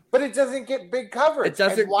 But it doesn't get big coverage. It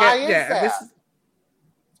doesn't. And why is that?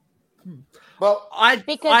 Well,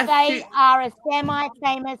 because they are a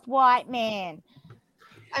semi-famous white man.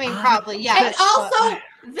 I mean, probably, yeah. And also,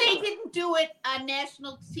 they didn't do it on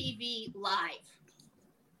national TV live.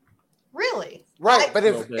 Really? Right, but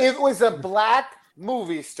if it was a black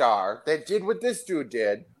movie star that did what this dude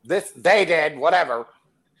did, they did, whatever,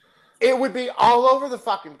 it would be all over the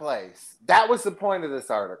fucking place. That was the point of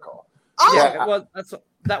this article. Oh, yeah,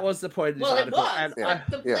 that was the point of this article. It was. And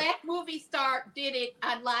the black movie star did it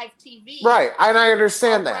on live TV. Right, and I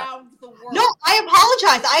understand that. The world. No, I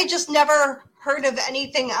apologize. I just never heard of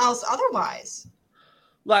anything else otherwise.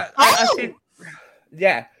 Like, I think,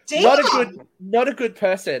 yeah. Damn. Not a good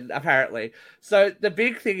person, apparently. So the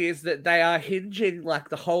big thing is that they are hinging like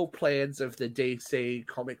the whole plans of the DC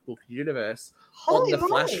comic book universe on the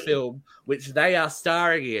Flash film, which they are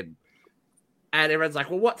starring in. And everyone's like,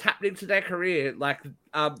 well, what's happening to their career? Like,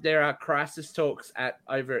 there are crisis talks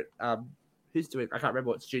over at who's doing? I can't remember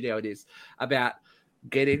what studio it is, about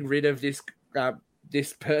getting rid of this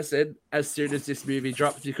person as soon as this movie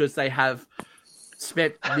drops, because they have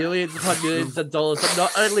spent millions upon millions of dollars on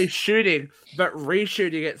not only shooting but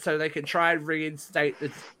reshooting it so they can try and reinstate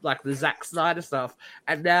the Zack Snyder stuff.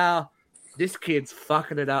 And now this kid's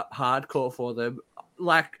fucking it up hardcore for them.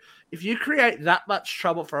 Like, if you create that much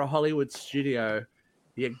trouble for a Hollywood studio,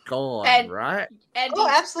 you're gone, right? And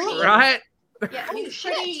absolutely. Right? Yeah, he's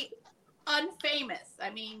pretty unfamous.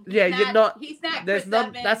 I mean, yeah, you're not. He's not. There's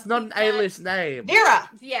not. That's not an A-list name. Vera.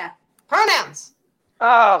 Yeah. Pronouns.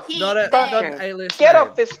 Oh, not an A-list. Get name.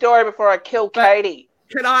 off this story before I kill Katie.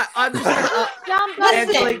 Can I'm just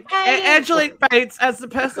Angelique Bates, as the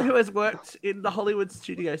person who has worked in the Hollywood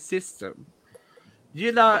studio system,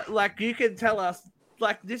 you know, like, you can tell us,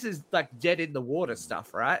 like, this is like dead in the water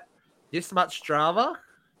stuff, right? This much drama.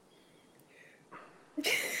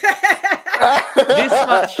 This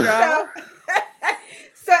much drama.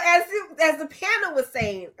 So as the panel was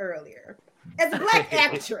saying earlier, as a black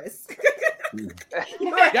actress,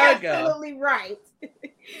 you are absolutely right.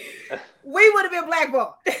 We would have been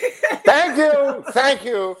blackballed. Thank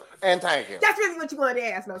you, and thank you. That's really what you wanted to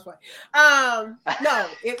ask. No, it's fine. No,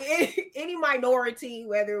 if any minority,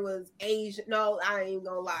 whether it was Asian, no, I ain't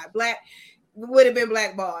gonna lie, black would have been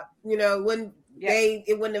blackballed. You know, it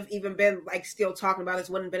wouldn't have even been like still talking about this.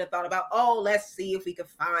 Wouldn't have been a thought about, oh, let's see if we could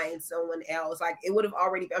find someone else. Like, it would have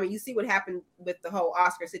already. I mean, you see what happened with the whole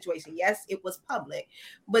Oscar situation. Yes, it was public,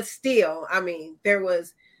 but still, I mean, there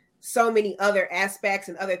was so many other aspects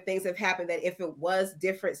and other things have happened that if it was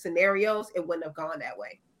different scenarios, it wouldn't have gone that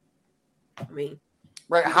way. I mean,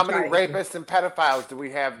 right? How many rapists and pedophiles do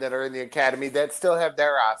we have that are in the Academy that still have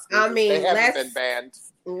their Oscars? I mean, they haven't been banned.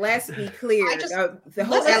 Let's be clear. The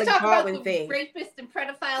whole Alec Baldwin thing. Rapists and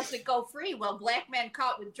pedophiles that go free, while black men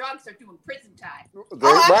caught with drugs are doing prison time.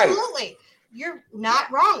 Absolutely. Right. You're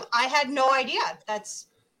not wrong. I had no idea.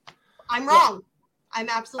 I'm wrong. I'm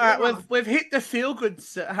absolutely wrong. We've hit the feel good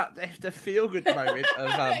moment of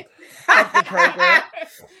the program.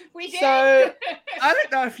 We did. So I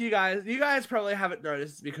don't know if you guys probably haven't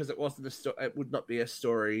noticed because it wasn't it would not be a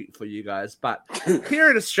story for you guys. But here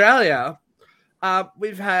in Australia,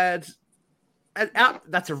 we've had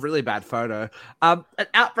that's a really bad photo. An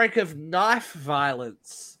outbreak of knife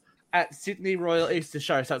violence at Sydney Royal Easter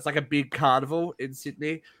Show. So it's like a big carnival in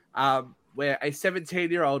Sydney, where a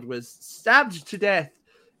 17-year-old was stabbed to death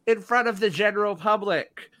in front of the general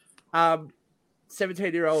public.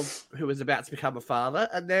 17-year-old who was about to become a father.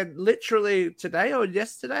 And then literally today or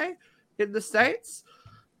yesterday in the States,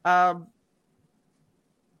 cheerleader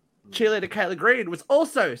Kayla Green was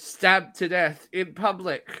also stabbed to death in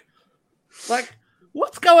public. Like,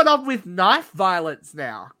 what's going on with knife violence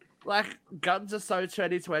now? Like, guns are so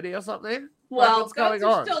 2020 or something? Well, like, what's going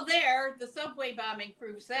on? Still there. The subway bombing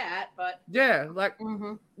proves that, but... Yeah, like,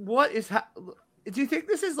 what is... Do you think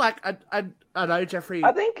this is like... I know, Jeffrey...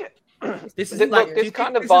 I think... This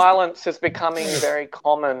kind of violence is becoming very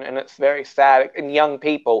common, and it's very sad in young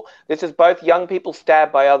people. This is both young people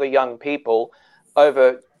stabbed by other young people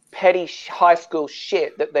over petty high school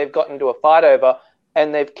shit that they've got into a fight over,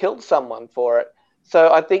 and they've killed someone for it.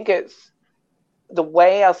 So I think it's the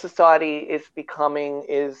way our society is becoming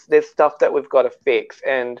is there's stuff that we've got to fix.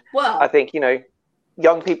 And I think,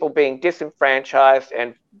 young people being disenfranchised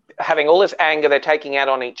and having all this anger they're taking out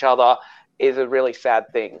on each other is a really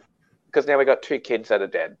sad thing. Because now we got 2 kids that are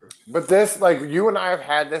dead. But this, like, you and I have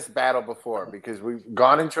had this battle before because we've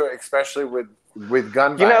gone into it, especially with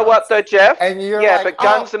gun violence. You know what, though, Jeff? And but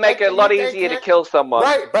guns make it a lot easier to kill someone.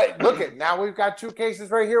 Right, but look at now we've got 2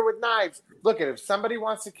 cases right here with knives. Look at if somebody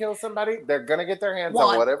wants to kill somebody, they're gonna get their hands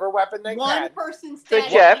on whatever weapon they can. One person's So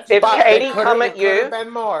dead. Jeff, if Katie come at you, could have been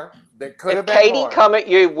more. There could have if been Katie more. come at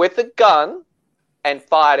you with a gun and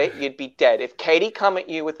fired it, you'd be dead. If Katie come at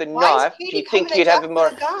you with a knife, do you think you'd have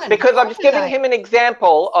more? Because I'm just giving him an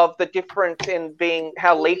example of the difference in being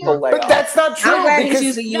how lethal they are. But that's not true. I'm glad he's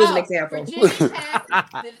using you as an example. Virginia Tech,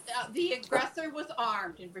 the aggressor was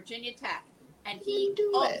armed in Virginia Tech, and he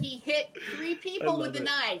hit 3 people with the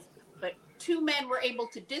knives, but 2 men were able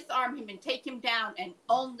to disarm him and take him down, and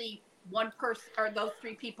only one person or those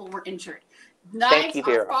 3 people were injured. Knives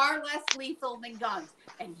are far less lethal than guns.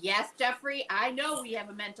 And yes, Jeffrey, I know we have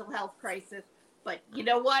a mental health crisis, but you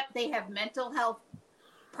know what? They have mental health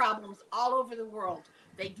problems all over the world.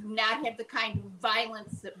 They do not have the kind of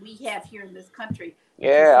violence that we have here in this country.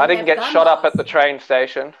 Yeah, I didn't get shot up at the train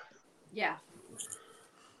station. Yeah.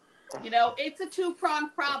 It's a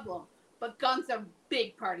 2-pronged problem, but guns are a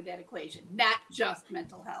big part of that equation, not just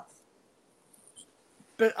mental health.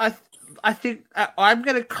 But I think I'm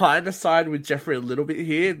going to kind of side with Jeffrey a little bit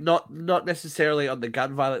here, not necessarily on the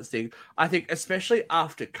gun violence thing. I think especially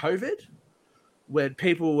after COVID, when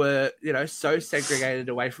people were, so segregated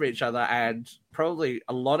away from each other, and probably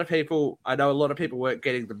I know a lot of people weren't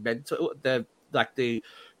getting the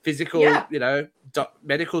physical,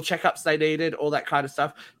 medical checkups they needed, all that kind of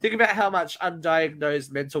stuff. Think about how much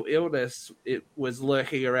undiagnosed mental illness it was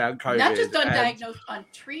lurking around COVID. Not just undiagnosed,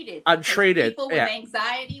 untreated. Untreated. People with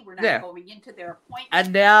anxiety were not going into their appointments.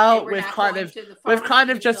 And now we've kind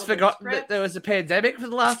of just forgotten that there was a pandemic for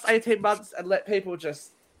the last 18 months and let people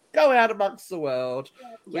just go out amongst the world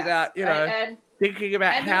without, thinking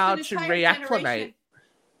about how to reacclimate.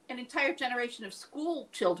 An entire generation of school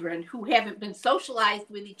children who haven't been socialized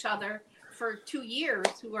with each other for 2 years,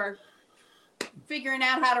 who are figuring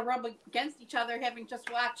out how to rub against each other, having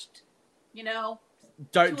just watched,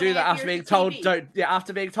 don't do that after being told.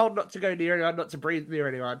 After being told not to go near anyone, not to breathe near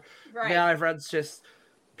anyone. Right. Now everyone's just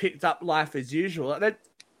picked up life as usual, and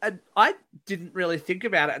I didn't really think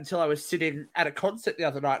about it until I was sitting at a concert the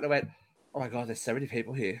other night, and I went, "Oh my god, there's so many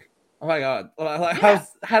people here." Oh my god! I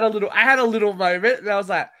had a little moment, and I was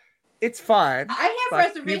like, "It's fine." I have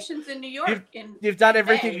reservations in New York. You've done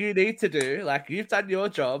everything you need to do. Like, you've done your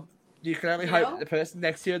job. You can only hope that the person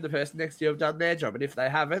next to you and the person next to you have done their job. And if they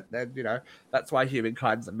haven't, then, that's why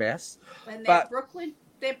humankind's a mess. And that Brooklyn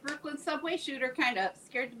subway shooter kind of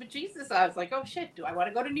scared the bejesus. I was like, oh shit, do I want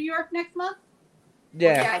to go to New York next month?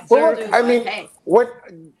 Yeah. When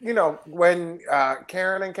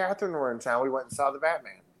Karen and Catherine were in town, we went and saw the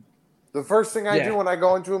Batman. The first thing I do when I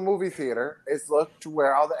go into a movie theater is look to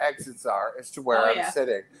where all the exits are, as to where I'm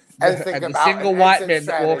sitting. And think about single white men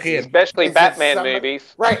that walk in. Especially Batman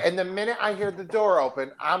movies. Right, and the minute I hear the door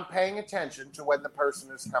open, I'm paying attention to when the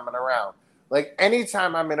person is coming around. Like,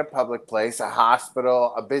 anytime I'm in a public place, a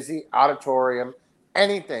hospital, a busy auditorium,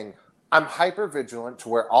 anything, I'm hyper vigilant to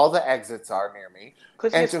where all the exits are near me.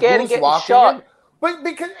 Because you're scared of getting shot. But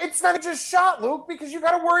because it's not just shot, Luke, because you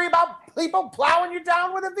got to worry about people plowing you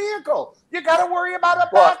down with a vehicle. You got to worry about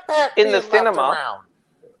a backpack in the cinema.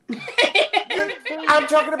 I'm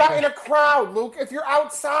talking about in a crowd, Luke. If you're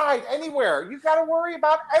outside, anywhere, you got to worry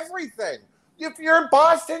about everything. If you're in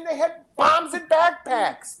Boston, they had bombs in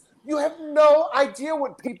backpacks. You have no idea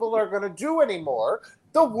what people are going to do anymore.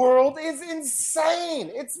 The world is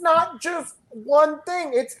insane. It's not just one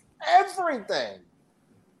thing. It's everything.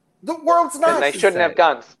 The world's not. And they shouldn't have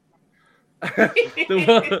guns. I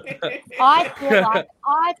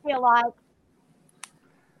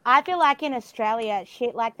feel like in Australia,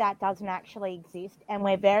 shit like that doesn't actually exist, and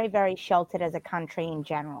we're very, very sheltered as a country in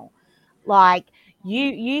general. Like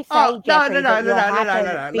you say, Jeffrey, no.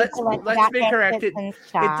 Let's be correct.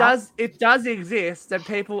 It does exist, and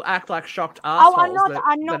people act like shocked assholes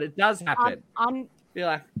that it does happen. I'm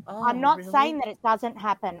not really? saying that it doesn't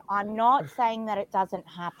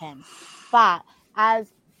happen. But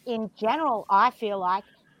as in general, I feel like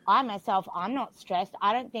I'm not stressed.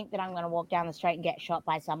 I don't think that I'm going to walk down the street and get shot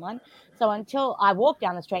by someone. So until I walk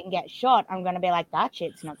down the street and get shot, I'm going to be like, that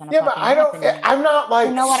shit's not going to happen. Yeah, but I'm not like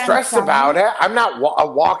stressed about it. I'm not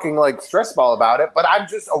walking like stress ball about it, but I'm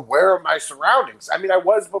just aware of my surroundings. I mean, I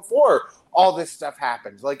was before all this stuff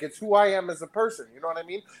happens. Like, it's who I am as a person. You know what I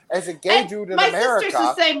mean? As a gay dude in America. My sister's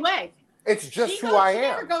the same way. It's just who I am. She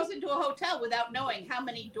never goes into a hotel without knowing how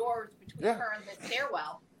many doors between her and the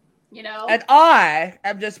stairwell. You know? And I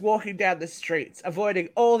am just walking down the streets, avoiding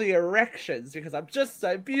all the erections because I'm just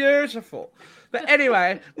so beautiful. But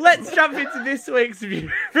anyway, let's jump into this week's view.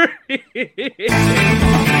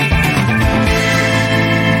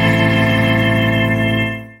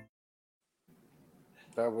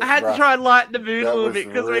 I had to try and lighten the mood a little bit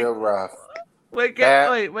because real rough.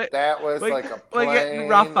 That was like a plane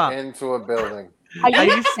rougher into a building. Are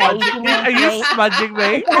you smudging me?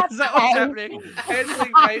 Is that what's happening?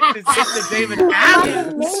 Handling rape is just the demon out.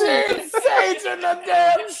 She's saging the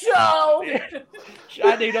damn show.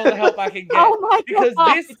 I need all the help I can get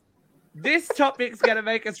because this topic's going to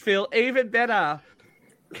make us feel even better.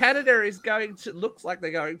 Canada looks like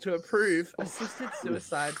they're going to approve assisted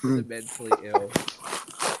suicide for the mentally ill.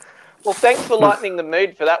 Well, thanks for lightening the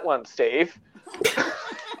mood for that one, Steve.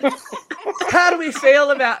 How do we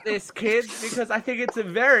feel about this, kids? Because I think it's a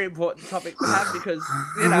very important topic to have because,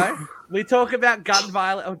 we talk about gun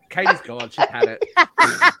violence. Oh, Katie's gone. She's had it.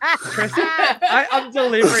 Chris, I'm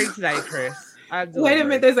delivering today, Chris. Wait a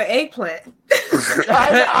minute. There's an eggplant.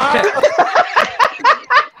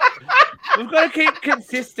 We've got to keep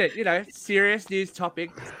consistent, serious news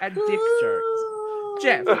topics and dick jokes.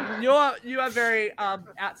 Jeff, you are very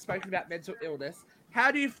outspoken about mental illness. How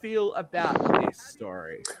do you feel about this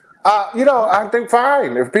story? I think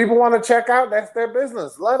fine. If people want to check out, that's their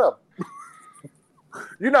business. Let them.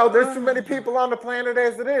 There's too many people on the planet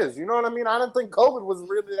as it is. You know what I mean? I don't think COVID was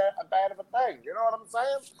really that bad of a thing. You know what I'm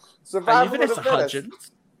saying? Survival of the fittest.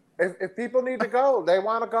 If people need to go, they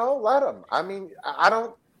want to go, let them. I mean, I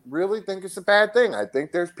don't really think it's a bad thing. I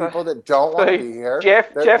think there's people that don't want to be here.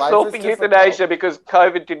 Jeff thought for euthanasia because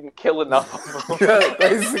COVID didn't kill enough of them. Yeah,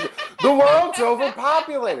 basically. The world's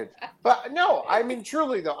overpopulated. But no, I mean,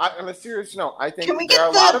 truly though, on a serious note, I think there are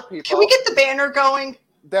a lot of people. Can we get the banner going?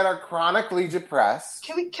 That are chronically depressed.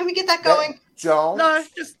 Can we get that going?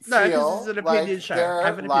 This is an opinion show.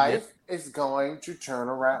 Their life is going to turn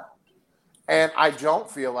around. And I don't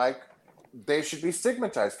feel like they should be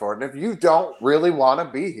stigmatized for it. And if you don't really want to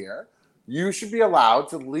be here, you should be allowed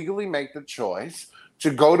to legally make the choice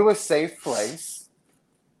to go to a safe place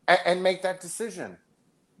and make that decision.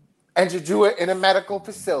 And to do it in a medical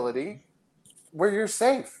facility where you're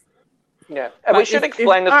safe. Yeah, and we should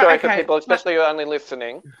explain the story for people, especially who are only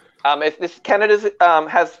listening. Canada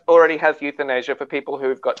already has euthanasia for people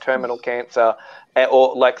who've got terminal cancer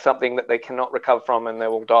or like something that they cannot recover from and they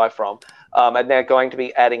will die from. And they're going to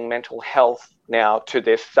be adding mental health now to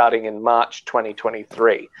this starting in March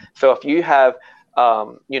 2023. So if you have,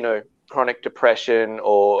 chronic depression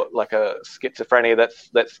or like a schizophrenia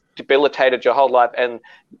that's debilitated your whole life, and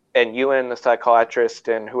you and the psychiatrist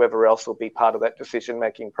and whoever else will be part of that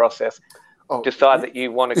decision-making process decide that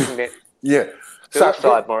you want to commit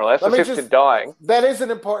suicide, more or less, assisted dying. That is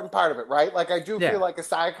an important part of it, right? Like, I do feel like a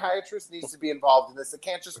psychiatrist needs to be involved in this. It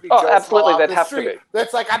can't just be absolutely, that has to be.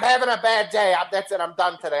 That's like, I'm having a bad day. That's it. I'm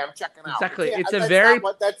done today. I'm checking out. Exactly. It's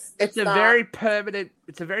a very permanent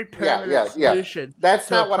solution.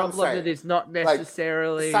 That's not what I'm saying. That is not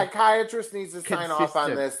necessarily. Like, psychiatrist needs to sign off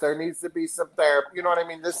on this. There needs to be some therapy. You know what I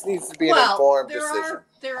mean? This needs to be an informed decision.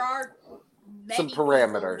 There are some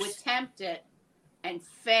parameters. Who attempt it and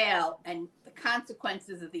fail, and the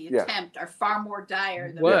consequences of the attempt are far more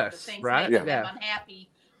dire than the things making them unhappy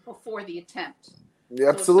before the attempt. Yeah,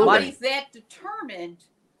 absolutely. So if somebody's that determined,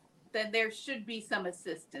 then there should be some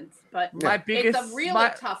assistance. But it's a really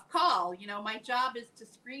tough call. My job is to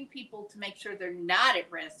screen people to make sure they're not at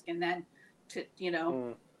risk, and then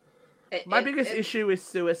my biggest issue with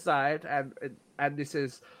suicide, and this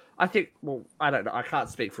is, I think, well, I don't know. I can't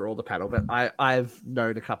speak for all the panel, but I've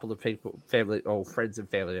known a couple of people, family or friends and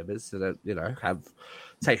family members that, have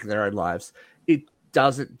taken their own lives. It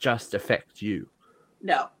doesn't just affect you.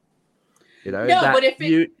 No. No, but if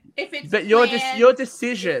it's but planned, your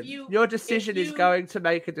decision is going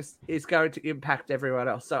to is going to impact everyone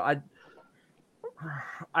else. So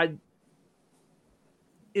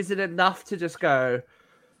is it enough to just go,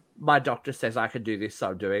 my doctor says I can do this, so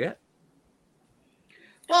I'm doing it?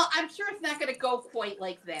 Well, I'm sure it's not going to go quite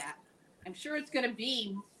like that. I'm sure it's going to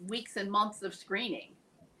be weeks and months of screening.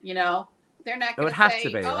 They're not going to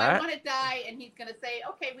say, right? I want to die, and he's going to say,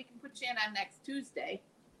 okay, we can put you in on next Tuesday.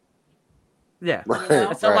 Yeah,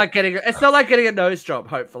 it's not like getting a nose job.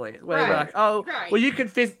 Hopefully, where you're like, well, you can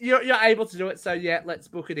you're able to do it. So yeah, let's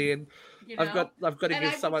book it in. I've got to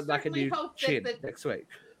give someone like a new chin next week.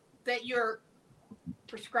 That your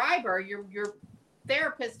prescriber, your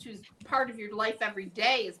therapist, who's part of your life every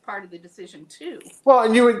day, is part of the decision too. Well,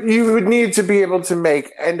 and you would need to be able to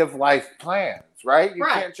make end of life plans, right? You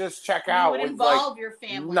can't just check out with involve your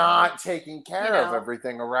family, not taking care of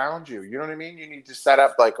everything around you. You know what I mean? You need to set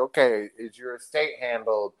up like, okay, is your estate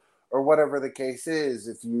handled or whatever the case is?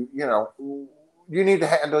 If you need to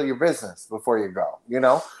handle your business before you go.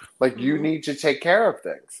 You need to take care of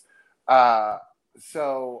things.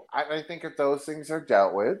 So I think if those things are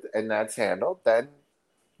dealt with and that's handled, then,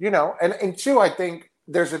 and two, I think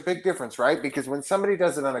there's a big difference, right? Because when somebody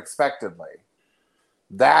does it unexpectedly,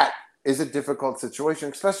 that is a difficult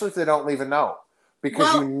situation, especially if they don't leave a note,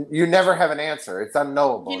 because you never have an answer. It's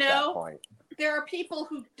unknowable at that point. There are people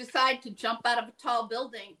who decide to jump out of a tall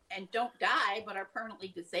building and don't die, but are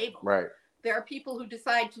permanently disabled. Right. There are people who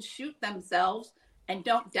decide to shoot themselves and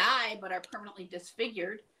don't die, but are permanently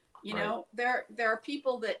disfigured. There are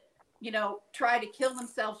people that, try to kill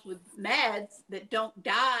themselves with meds that don't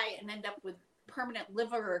die and end up with permanent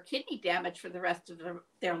liver or kidney damage for the rest of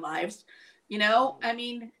their lives. I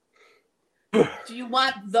mean, do you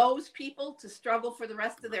want those people to struggle for the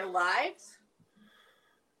rest of their lives?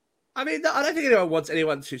 I mean, I don't think anyone wants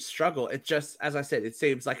anyone to struggle. It just, as I said, it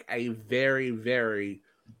seems like a very, very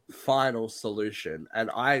final solution.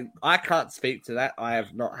 And I can't speak to that. I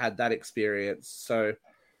have not had that experience. So...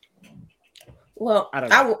 Well,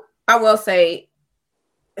 I will say,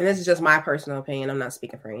 and this is just my personal opinion, I'm not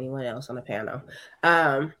speaking for anyone else on the panel,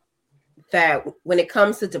 that when it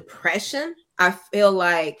comes to depression, I feel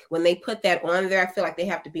like when they put that on there, I feel like they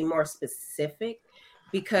have to be more specific,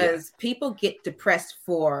 because people get depressed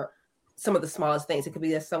for some of the smallest things. It could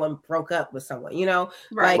be that someone broke up with someone, you have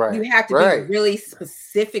to be really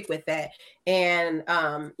specific with that. And,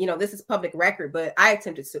 this is public record, but I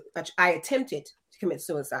attempted to commit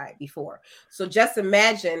suicide before. So just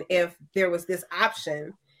imagine if there was this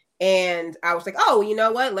option and I was like, oh, you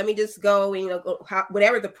know what? Let me just go,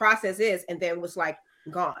 whatever the process is. And then was like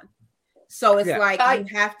gone. So it's you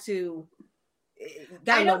have to.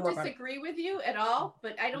 I don't disagree with you at all,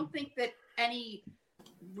 but I don't think that any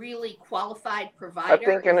really qualified provider. I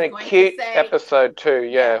think an acute episode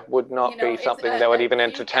too, would not be something they would even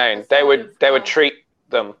entertain. They would treat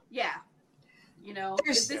them. Yeah.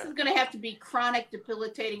 This is going to have to be chronic,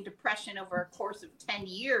 debilitating depression over a course of 10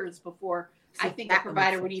 years before I think a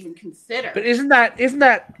provider would even consider. But isn't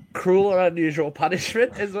that cruel and unusual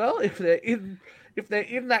punishment as well? If they're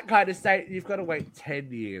in that kind of state, you've got to wait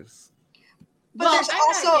 10 years. But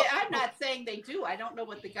I'm not saying they do. I don't know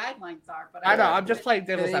what the guidelines are, but I know. I'm just playing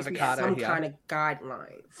devil's avocado here. Some kind of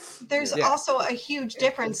guidelines. There's also a huge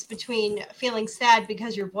difference between feeling sad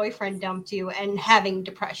because your boyfriend dumped you and having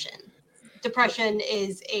depression. Depression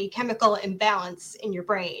is a chemical imbalance in your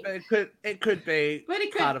brain. It could be. But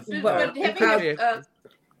it could. But having a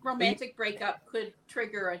romantic breakup could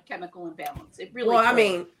trigger a chemical imbalance. It really. Well, could. I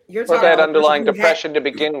mean, you're talking about underlying depression to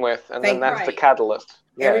begin with, and then that's the catalyst.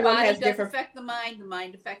 Yeah. Everyone has different. Affect the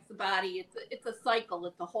mind affects the body. It's a cycle.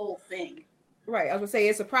 It's a whole thing. Right. I was gonna say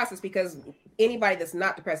it's a process, because anybody that's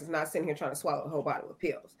not depressed is not sitting here trying to swallow a whole bottle of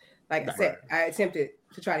pills. Like I said, I attempted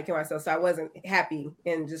to try to kill myself, so I wasn't happy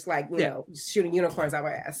and just like just shooting unicorns out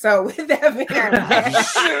my ass. So with that being fair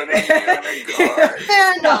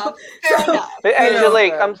enough. But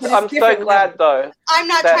Angelique, I'm so glad though. I'm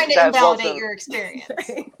not trying to invalidate your experience.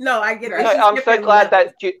 No, I get it. I'm so glad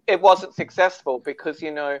that it wasn't successful, because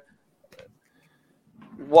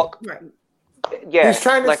what. Right. Yeah, he's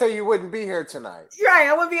trying to say you wouldn't be here tonight. Right,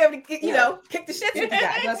 I wouldn't be able to, kick the shit with you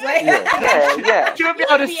guys. That's like, You wouldn't be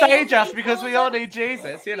able to sage us because we all need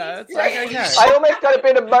Jesus. It's like, okay. I almost got a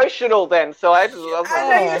bit emotional then, so I just. I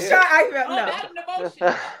know you try. I felt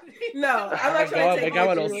no. No, I'm not trying to take We're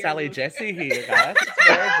going all Sally Jesse here, guys. It's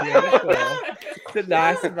very beautiful. It's a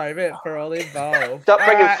nice moment for all involved. Stop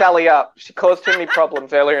bringing Sally up. She caused too many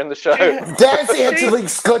problems earlier in the show. There's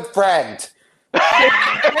Angelique's good friend. You have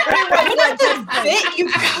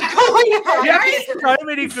so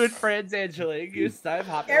many good friends, Angelique. You're so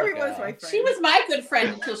happy. Everyone's my friend. She was my good friend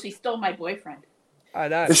until she stole my boyfriend. I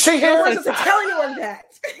know. Is she here? I wasn't tell anyone that.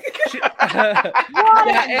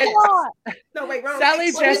 No, wait, wrong.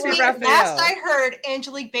 Sally Jesse Raphael. Last I heard,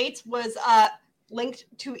 Angelique Bates was linked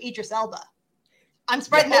to Idris Elba. I'm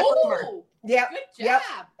spreading that rumor. Yep. Good job.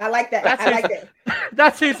 I like that. I like that.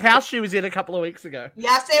 That's whose house she was in a couple of weeks ago.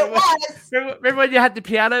 Yes, it was. Remember when you had the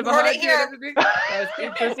piano behind you here. and everything?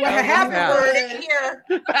 That was What happened Heard it here.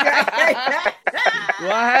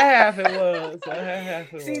 What happened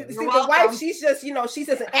was. See, the wife, she's just, she's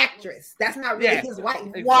just an actress. That's not really his wife.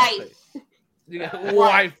 Exactly. Wife.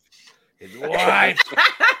 Wife. His wife.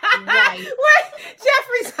 What?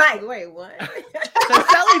 Jeffrey's like, wait, what? So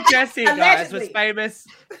Sally Jesse, guys, was Allegedly.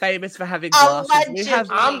 famous for having glasses. We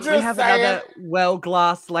Allegedly. have another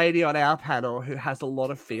well-glassed lady on our panel who has a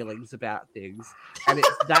lot of feelings about things. And it's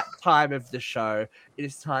that time of the show. It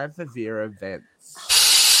is time for Vera Vents.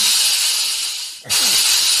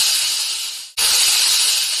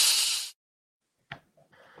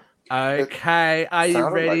 Okay, are you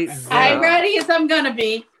ready? Like I'm ready as I'm gonna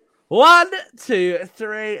be. 1, 2,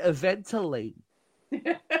 3, ventilate.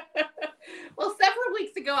 Well, several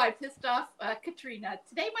weeks ago, I pissed off Katrina.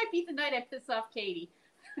 Today might be the night I piss off Katie.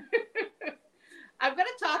 I'm going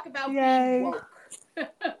to talk about being woke.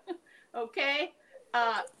 Okay?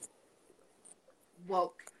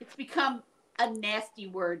 Woke. It's become a nasty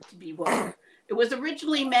word to be woke. It was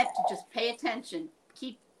originally meant to just pay attention.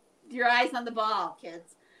 Keep your eyes on the ball,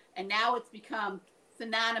 kids. And now it's become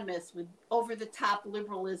synonymous with over-the-top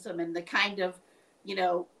liberalism and the kind of,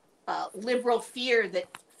 liberal fear that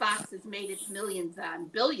Fox has made its millions on.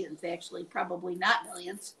 Billions, actually, probably not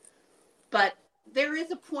millions. But there is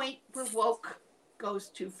a point where woke goes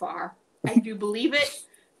too far. I do believe it.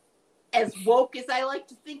 As woke as I like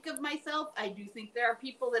to think of myself, I do think there are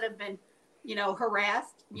people that have been,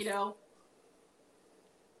 harassed,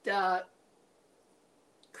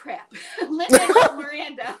 crap. Lin-Manuel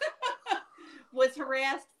Miranda was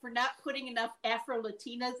harassed for not putting enough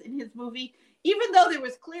Afro-Latinas in his movie, even though there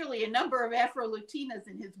was clearly a number of Afro-Latinas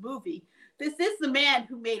in his movie. This is the man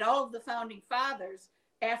who made all of the founding fathers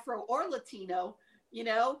Afro or Latino.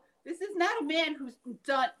 This is not a man who's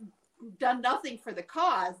done nothing for the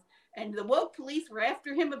cause. And the woke police were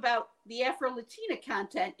after him about the Afro-Latina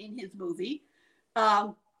content in his movie.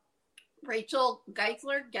 Rachel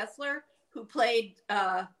Gessler, who played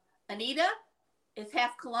Anita, is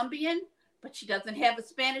half Colombian, but she doesn't have a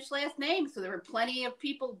Spanish last name. So there were plenty of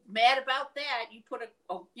people mad about that. You put a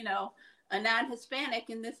non-Hispanic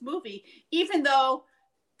in this movie, even though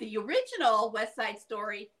the original West Side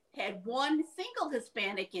Story had one single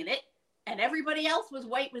Hispanic in it and everybody else was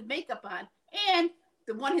white with makeup on. And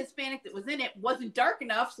the one Hispanic that was in it wasn't dark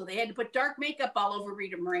enough, so they had to put dark makeup all over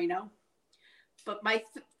Rita Moreno. But my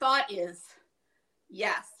thought is,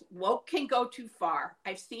 yes, woke can go too far.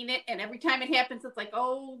 I've seen it, and every time it happens, it's like,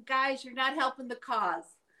 oh, guys, you're not helping the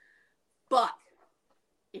cause. But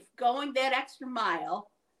if going that extra mile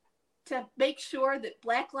to make sure that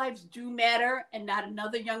Black lives do matter and not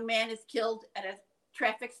another young man is killed at a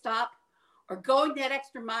traffic stop, or going that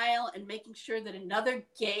extra mile and making sure that another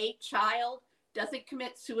gay child doesn't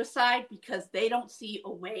commit suicide because they don't see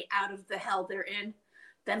a way out of the hell they're in,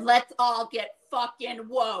 then let's all get fucking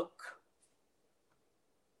woke.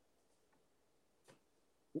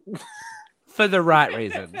 For the right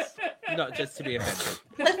reasons, not just to be offended.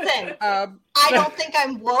 Listen, I don't think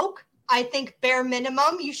I'm woke. I think bare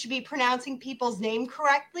minimum, you should be pronouncing people's name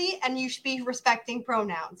correctly and you should be respecting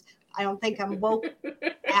pronouns. I don't think I'm woke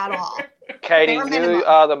at all. Katie, you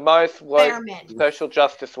are the most woke social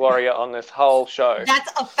justice warrior on this whole show. That's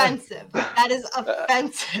offensive. That is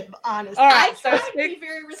offensive, honestly. All right, so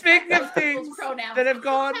speaking of things that have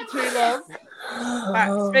gone too long,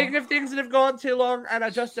 speaking of things that have gone too long and are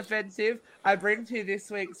just offensive, I bring to you this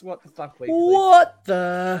week's What the Fuck Weekly. What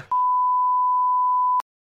the?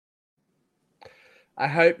 I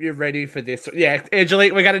hope you're ready for this. Yeah,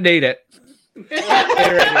 Angelique, we're going to need it.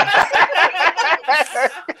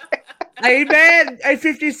 A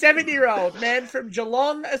 57-year-old man from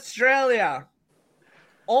Geelong, Australia,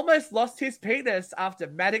 almost lost his penis after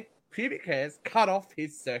matted pubic hairs cut off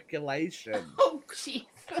his circulation. Oh, jeez.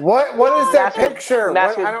 What is that picture?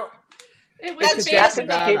 That's a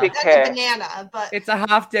banana, but it's a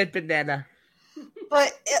half-dead banana.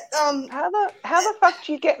 But how the fuck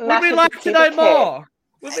do you get? Would we like to know more?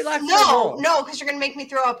 Would we like no, because you're going to make me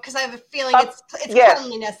throw up because I have a feeling it's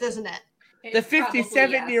cleanliness, isn't it? The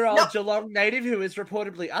 57-year-old Geelong native who is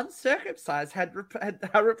reportedly uncircumcised had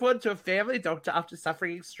reported to a family doctor after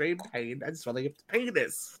suffering extreme pain and swelling of the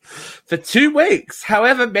penis for 2 weeks.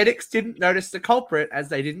 However, medics didn't notice the culprit as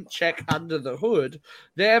they didn't check under the hood,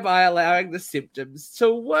 thereby allowing the symptoms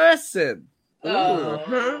to worsen.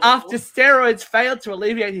 After steroids failed to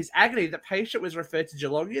alleviate his agony, the patient was referred to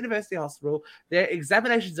Geelong University Hospital. Their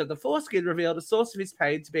examinations of the foreskin revealed a source of his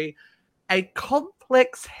pain to be a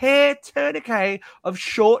complex hair tourniquet of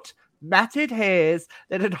short, matted hairs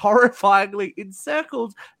that had horrifyingly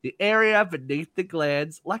encircled the area beneath the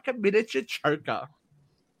glands like a miniature choker.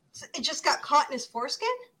 So it just got caught in his foreskin?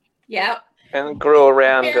 Yeah. And grew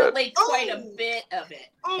around Apparently quite a bit of it.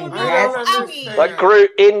 Like grew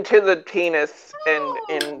into the penis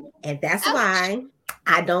and that's why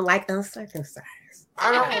I don't like uncircumcised.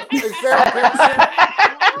 I don't. Is there a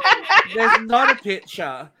picture? There's not a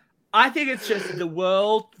picture. I think it's just the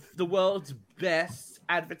world's best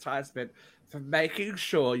advertisement for making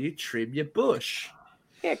sure you trim your bush.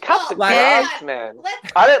 Yeah, cut the grass, man.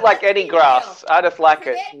 I don't like any grass. I just like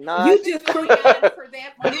it. No. You just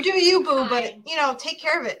you do you, boo, but take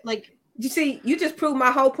care of it. Like you see, you just proved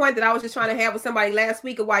my whole point that I was just trying to have with somebody last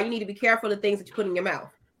week of why you need to be careful of things that you put in your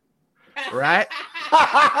mouth. Right?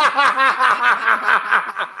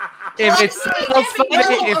 If it smells funny,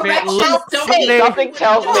 if it looks funny. Something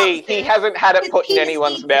tells me he hasn't had it put in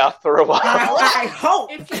anyone's mouth for a while. I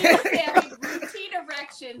hope. If he was having routine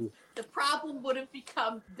erections, the problem would have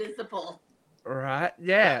become visible. Right?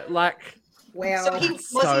 Yeah, like... Well, so he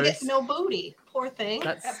wasn't getting no booty. Poor thing.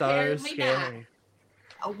 That's so scary.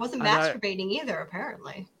 I wasn't masturbating either,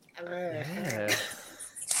 apparently. Yeah.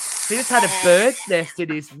 He just had a bird's nest in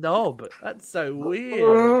his knob. That's so weird.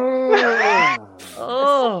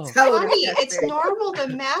 It's normal to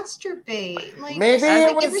masturbate. Like, maybe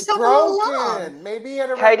it was broken. Maybe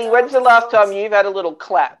it. Katie, when's the last time you've had a little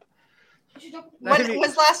clap? When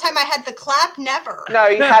was the last time I had the clap? Never. No,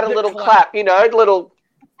 you had a little clap. Little.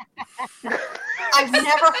 I've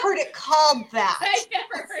never heard it called that. I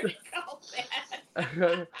never heard it called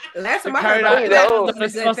that. Last time I heard the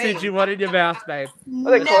sausage you want in your mouth, babe.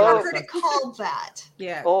 Never heard it called that.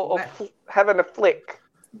 Yeah. Or having a flick.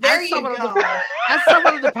 There you go. As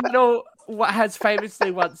someone on the panel has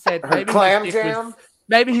famously once said,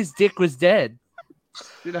 maybe his dick was dead.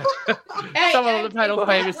 Someone on the panel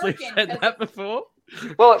famously said that before.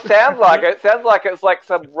 Well, it sounds like it. It sounds like it's like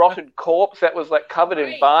some rotted corpse that was like covered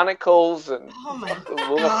in barnacles and. Oh my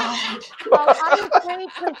god! I agree,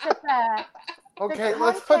 Christopher. Okay,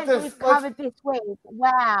 let's put this. We've covered this week.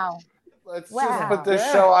 Wow. Let's just put this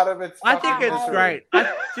show out of its. I think it's great.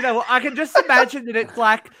 I can just imagine that it's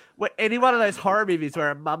like any one of those horror movies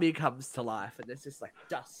where a mummy comes to life and there's just like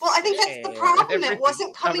dust. Well, I think that's the problem. It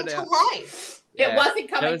wasn't coming to life. It wasn't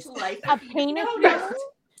coming to life. A penis.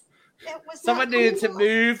 Someone needed to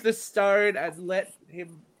move the stone and let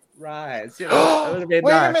him rise. It would have been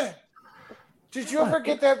nice. Wait a minute. Did you ever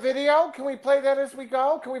get that video? Can we play that as we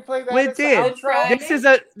go? Can we play that? We did.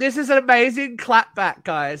 This is an amazing clapback,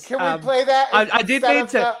 guys. Can we play that? I did mean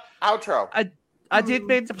to outro. I did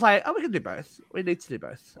mean to play. Oh, we can do both. We need to do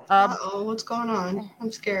both. What's going on?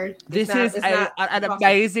 I'm scared. This is an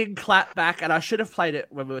amazing clapback, and I should have played it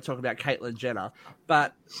when we were talking about Caitlyn Jenner.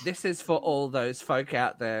 But this is for all those folk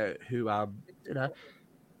out there who,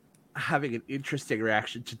 having an interesting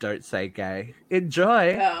reaction to "Don't Say Gay."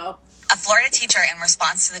 Enjoy. Oh. A Florida teacher, in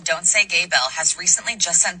response to the Don't Say Gay bill, has recently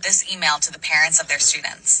just sent this email to the parents of their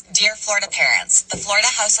students. Dear Florida parents, the Florida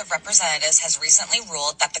House of Representatives has recently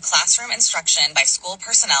ruled that the classroom instruction by school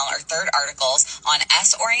personnel or third articles on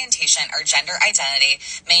S orientation or gender identity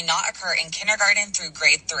may not occur in kindergarten through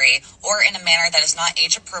grade 3 or in a manner that is not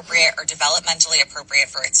age appropriate or developmentally appropriate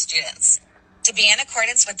for its students. To be in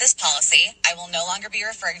accordance with this policy, I will no longer be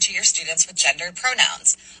referring to your students with gendered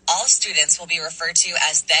pronouns. All students will be referred to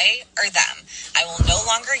as they or them. I will no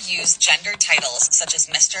longer use gendered titles such as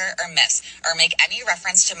Mr. or Miss or make any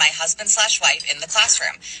reference to my husband/wife in the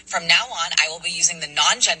classroom. From now on, I will be using the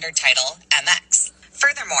non-gendered title MX.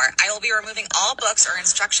 Furthermore, I will be removing all books or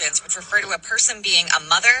instructions which refer to a person being a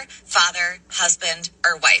mother, father, husband,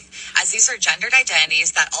 or wife, as these are gendered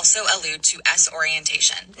identities that also allude to S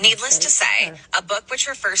orientation. Needless to say, a book which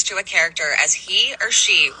refers to a character as he or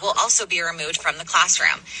she will also be removed from the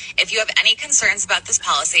classroom. If you have any concerns about this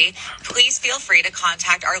policy, please feel free to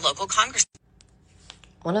contact our local congressman.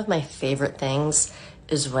 One of my favorite things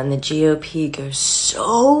is when the GOP goes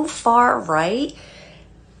so far right,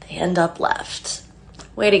 they end up left.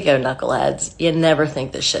 Way to go, knuckleheads. You never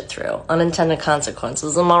think this shit through. Unintended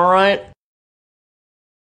consequences, am I right?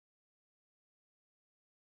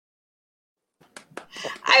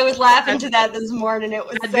 I was laughing to that this morning. It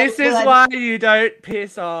was. And so this good. is why you don't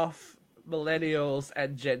piss off millennials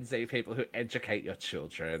and Gen Z people who educate your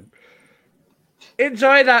children.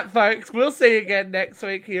 Enjoy that, folks. We'll see you again next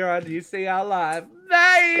week here on UCR Live.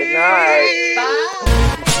 Bye. Good night. Bye.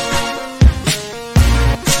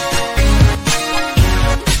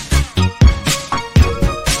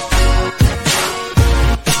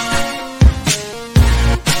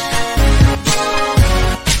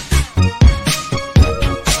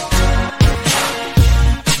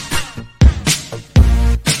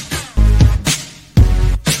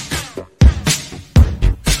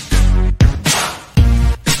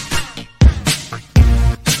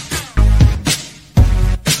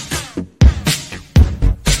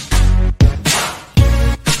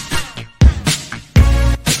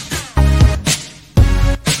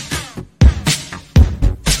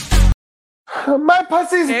 My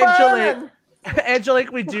pussy's burning.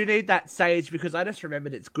 Angelique, we do need that sage because I just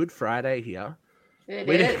remembered it's Good Friday here.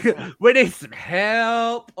 We need some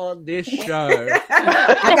help on this show.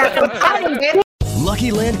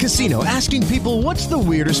 Lucky Land Casino, asking people, what's the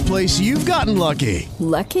weirdest place you've gotten lucky?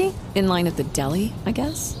 Lucky? In line at the deli, I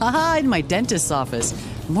guess? Aha, in my dentist's office.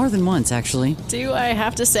 More than once, actually. Do I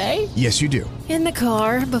have to say? Yes, you do. In the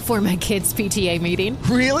car before my kids' PTA meeting.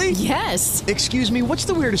 Really? Yes. Excuse me, what's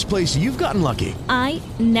the weirdest place you've gotten lucky? I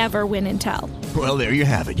never win and tell. Well, there you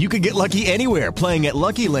have it. You can get lucky anywhere, playing at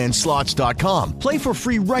LuckyLandSlots.com. Play for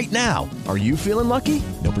free right now. Are you feeling lucky?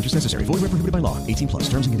 No purchase necessary. Void where prohibited by law. 18+.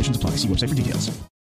 Terms and conditions apply. See website for details.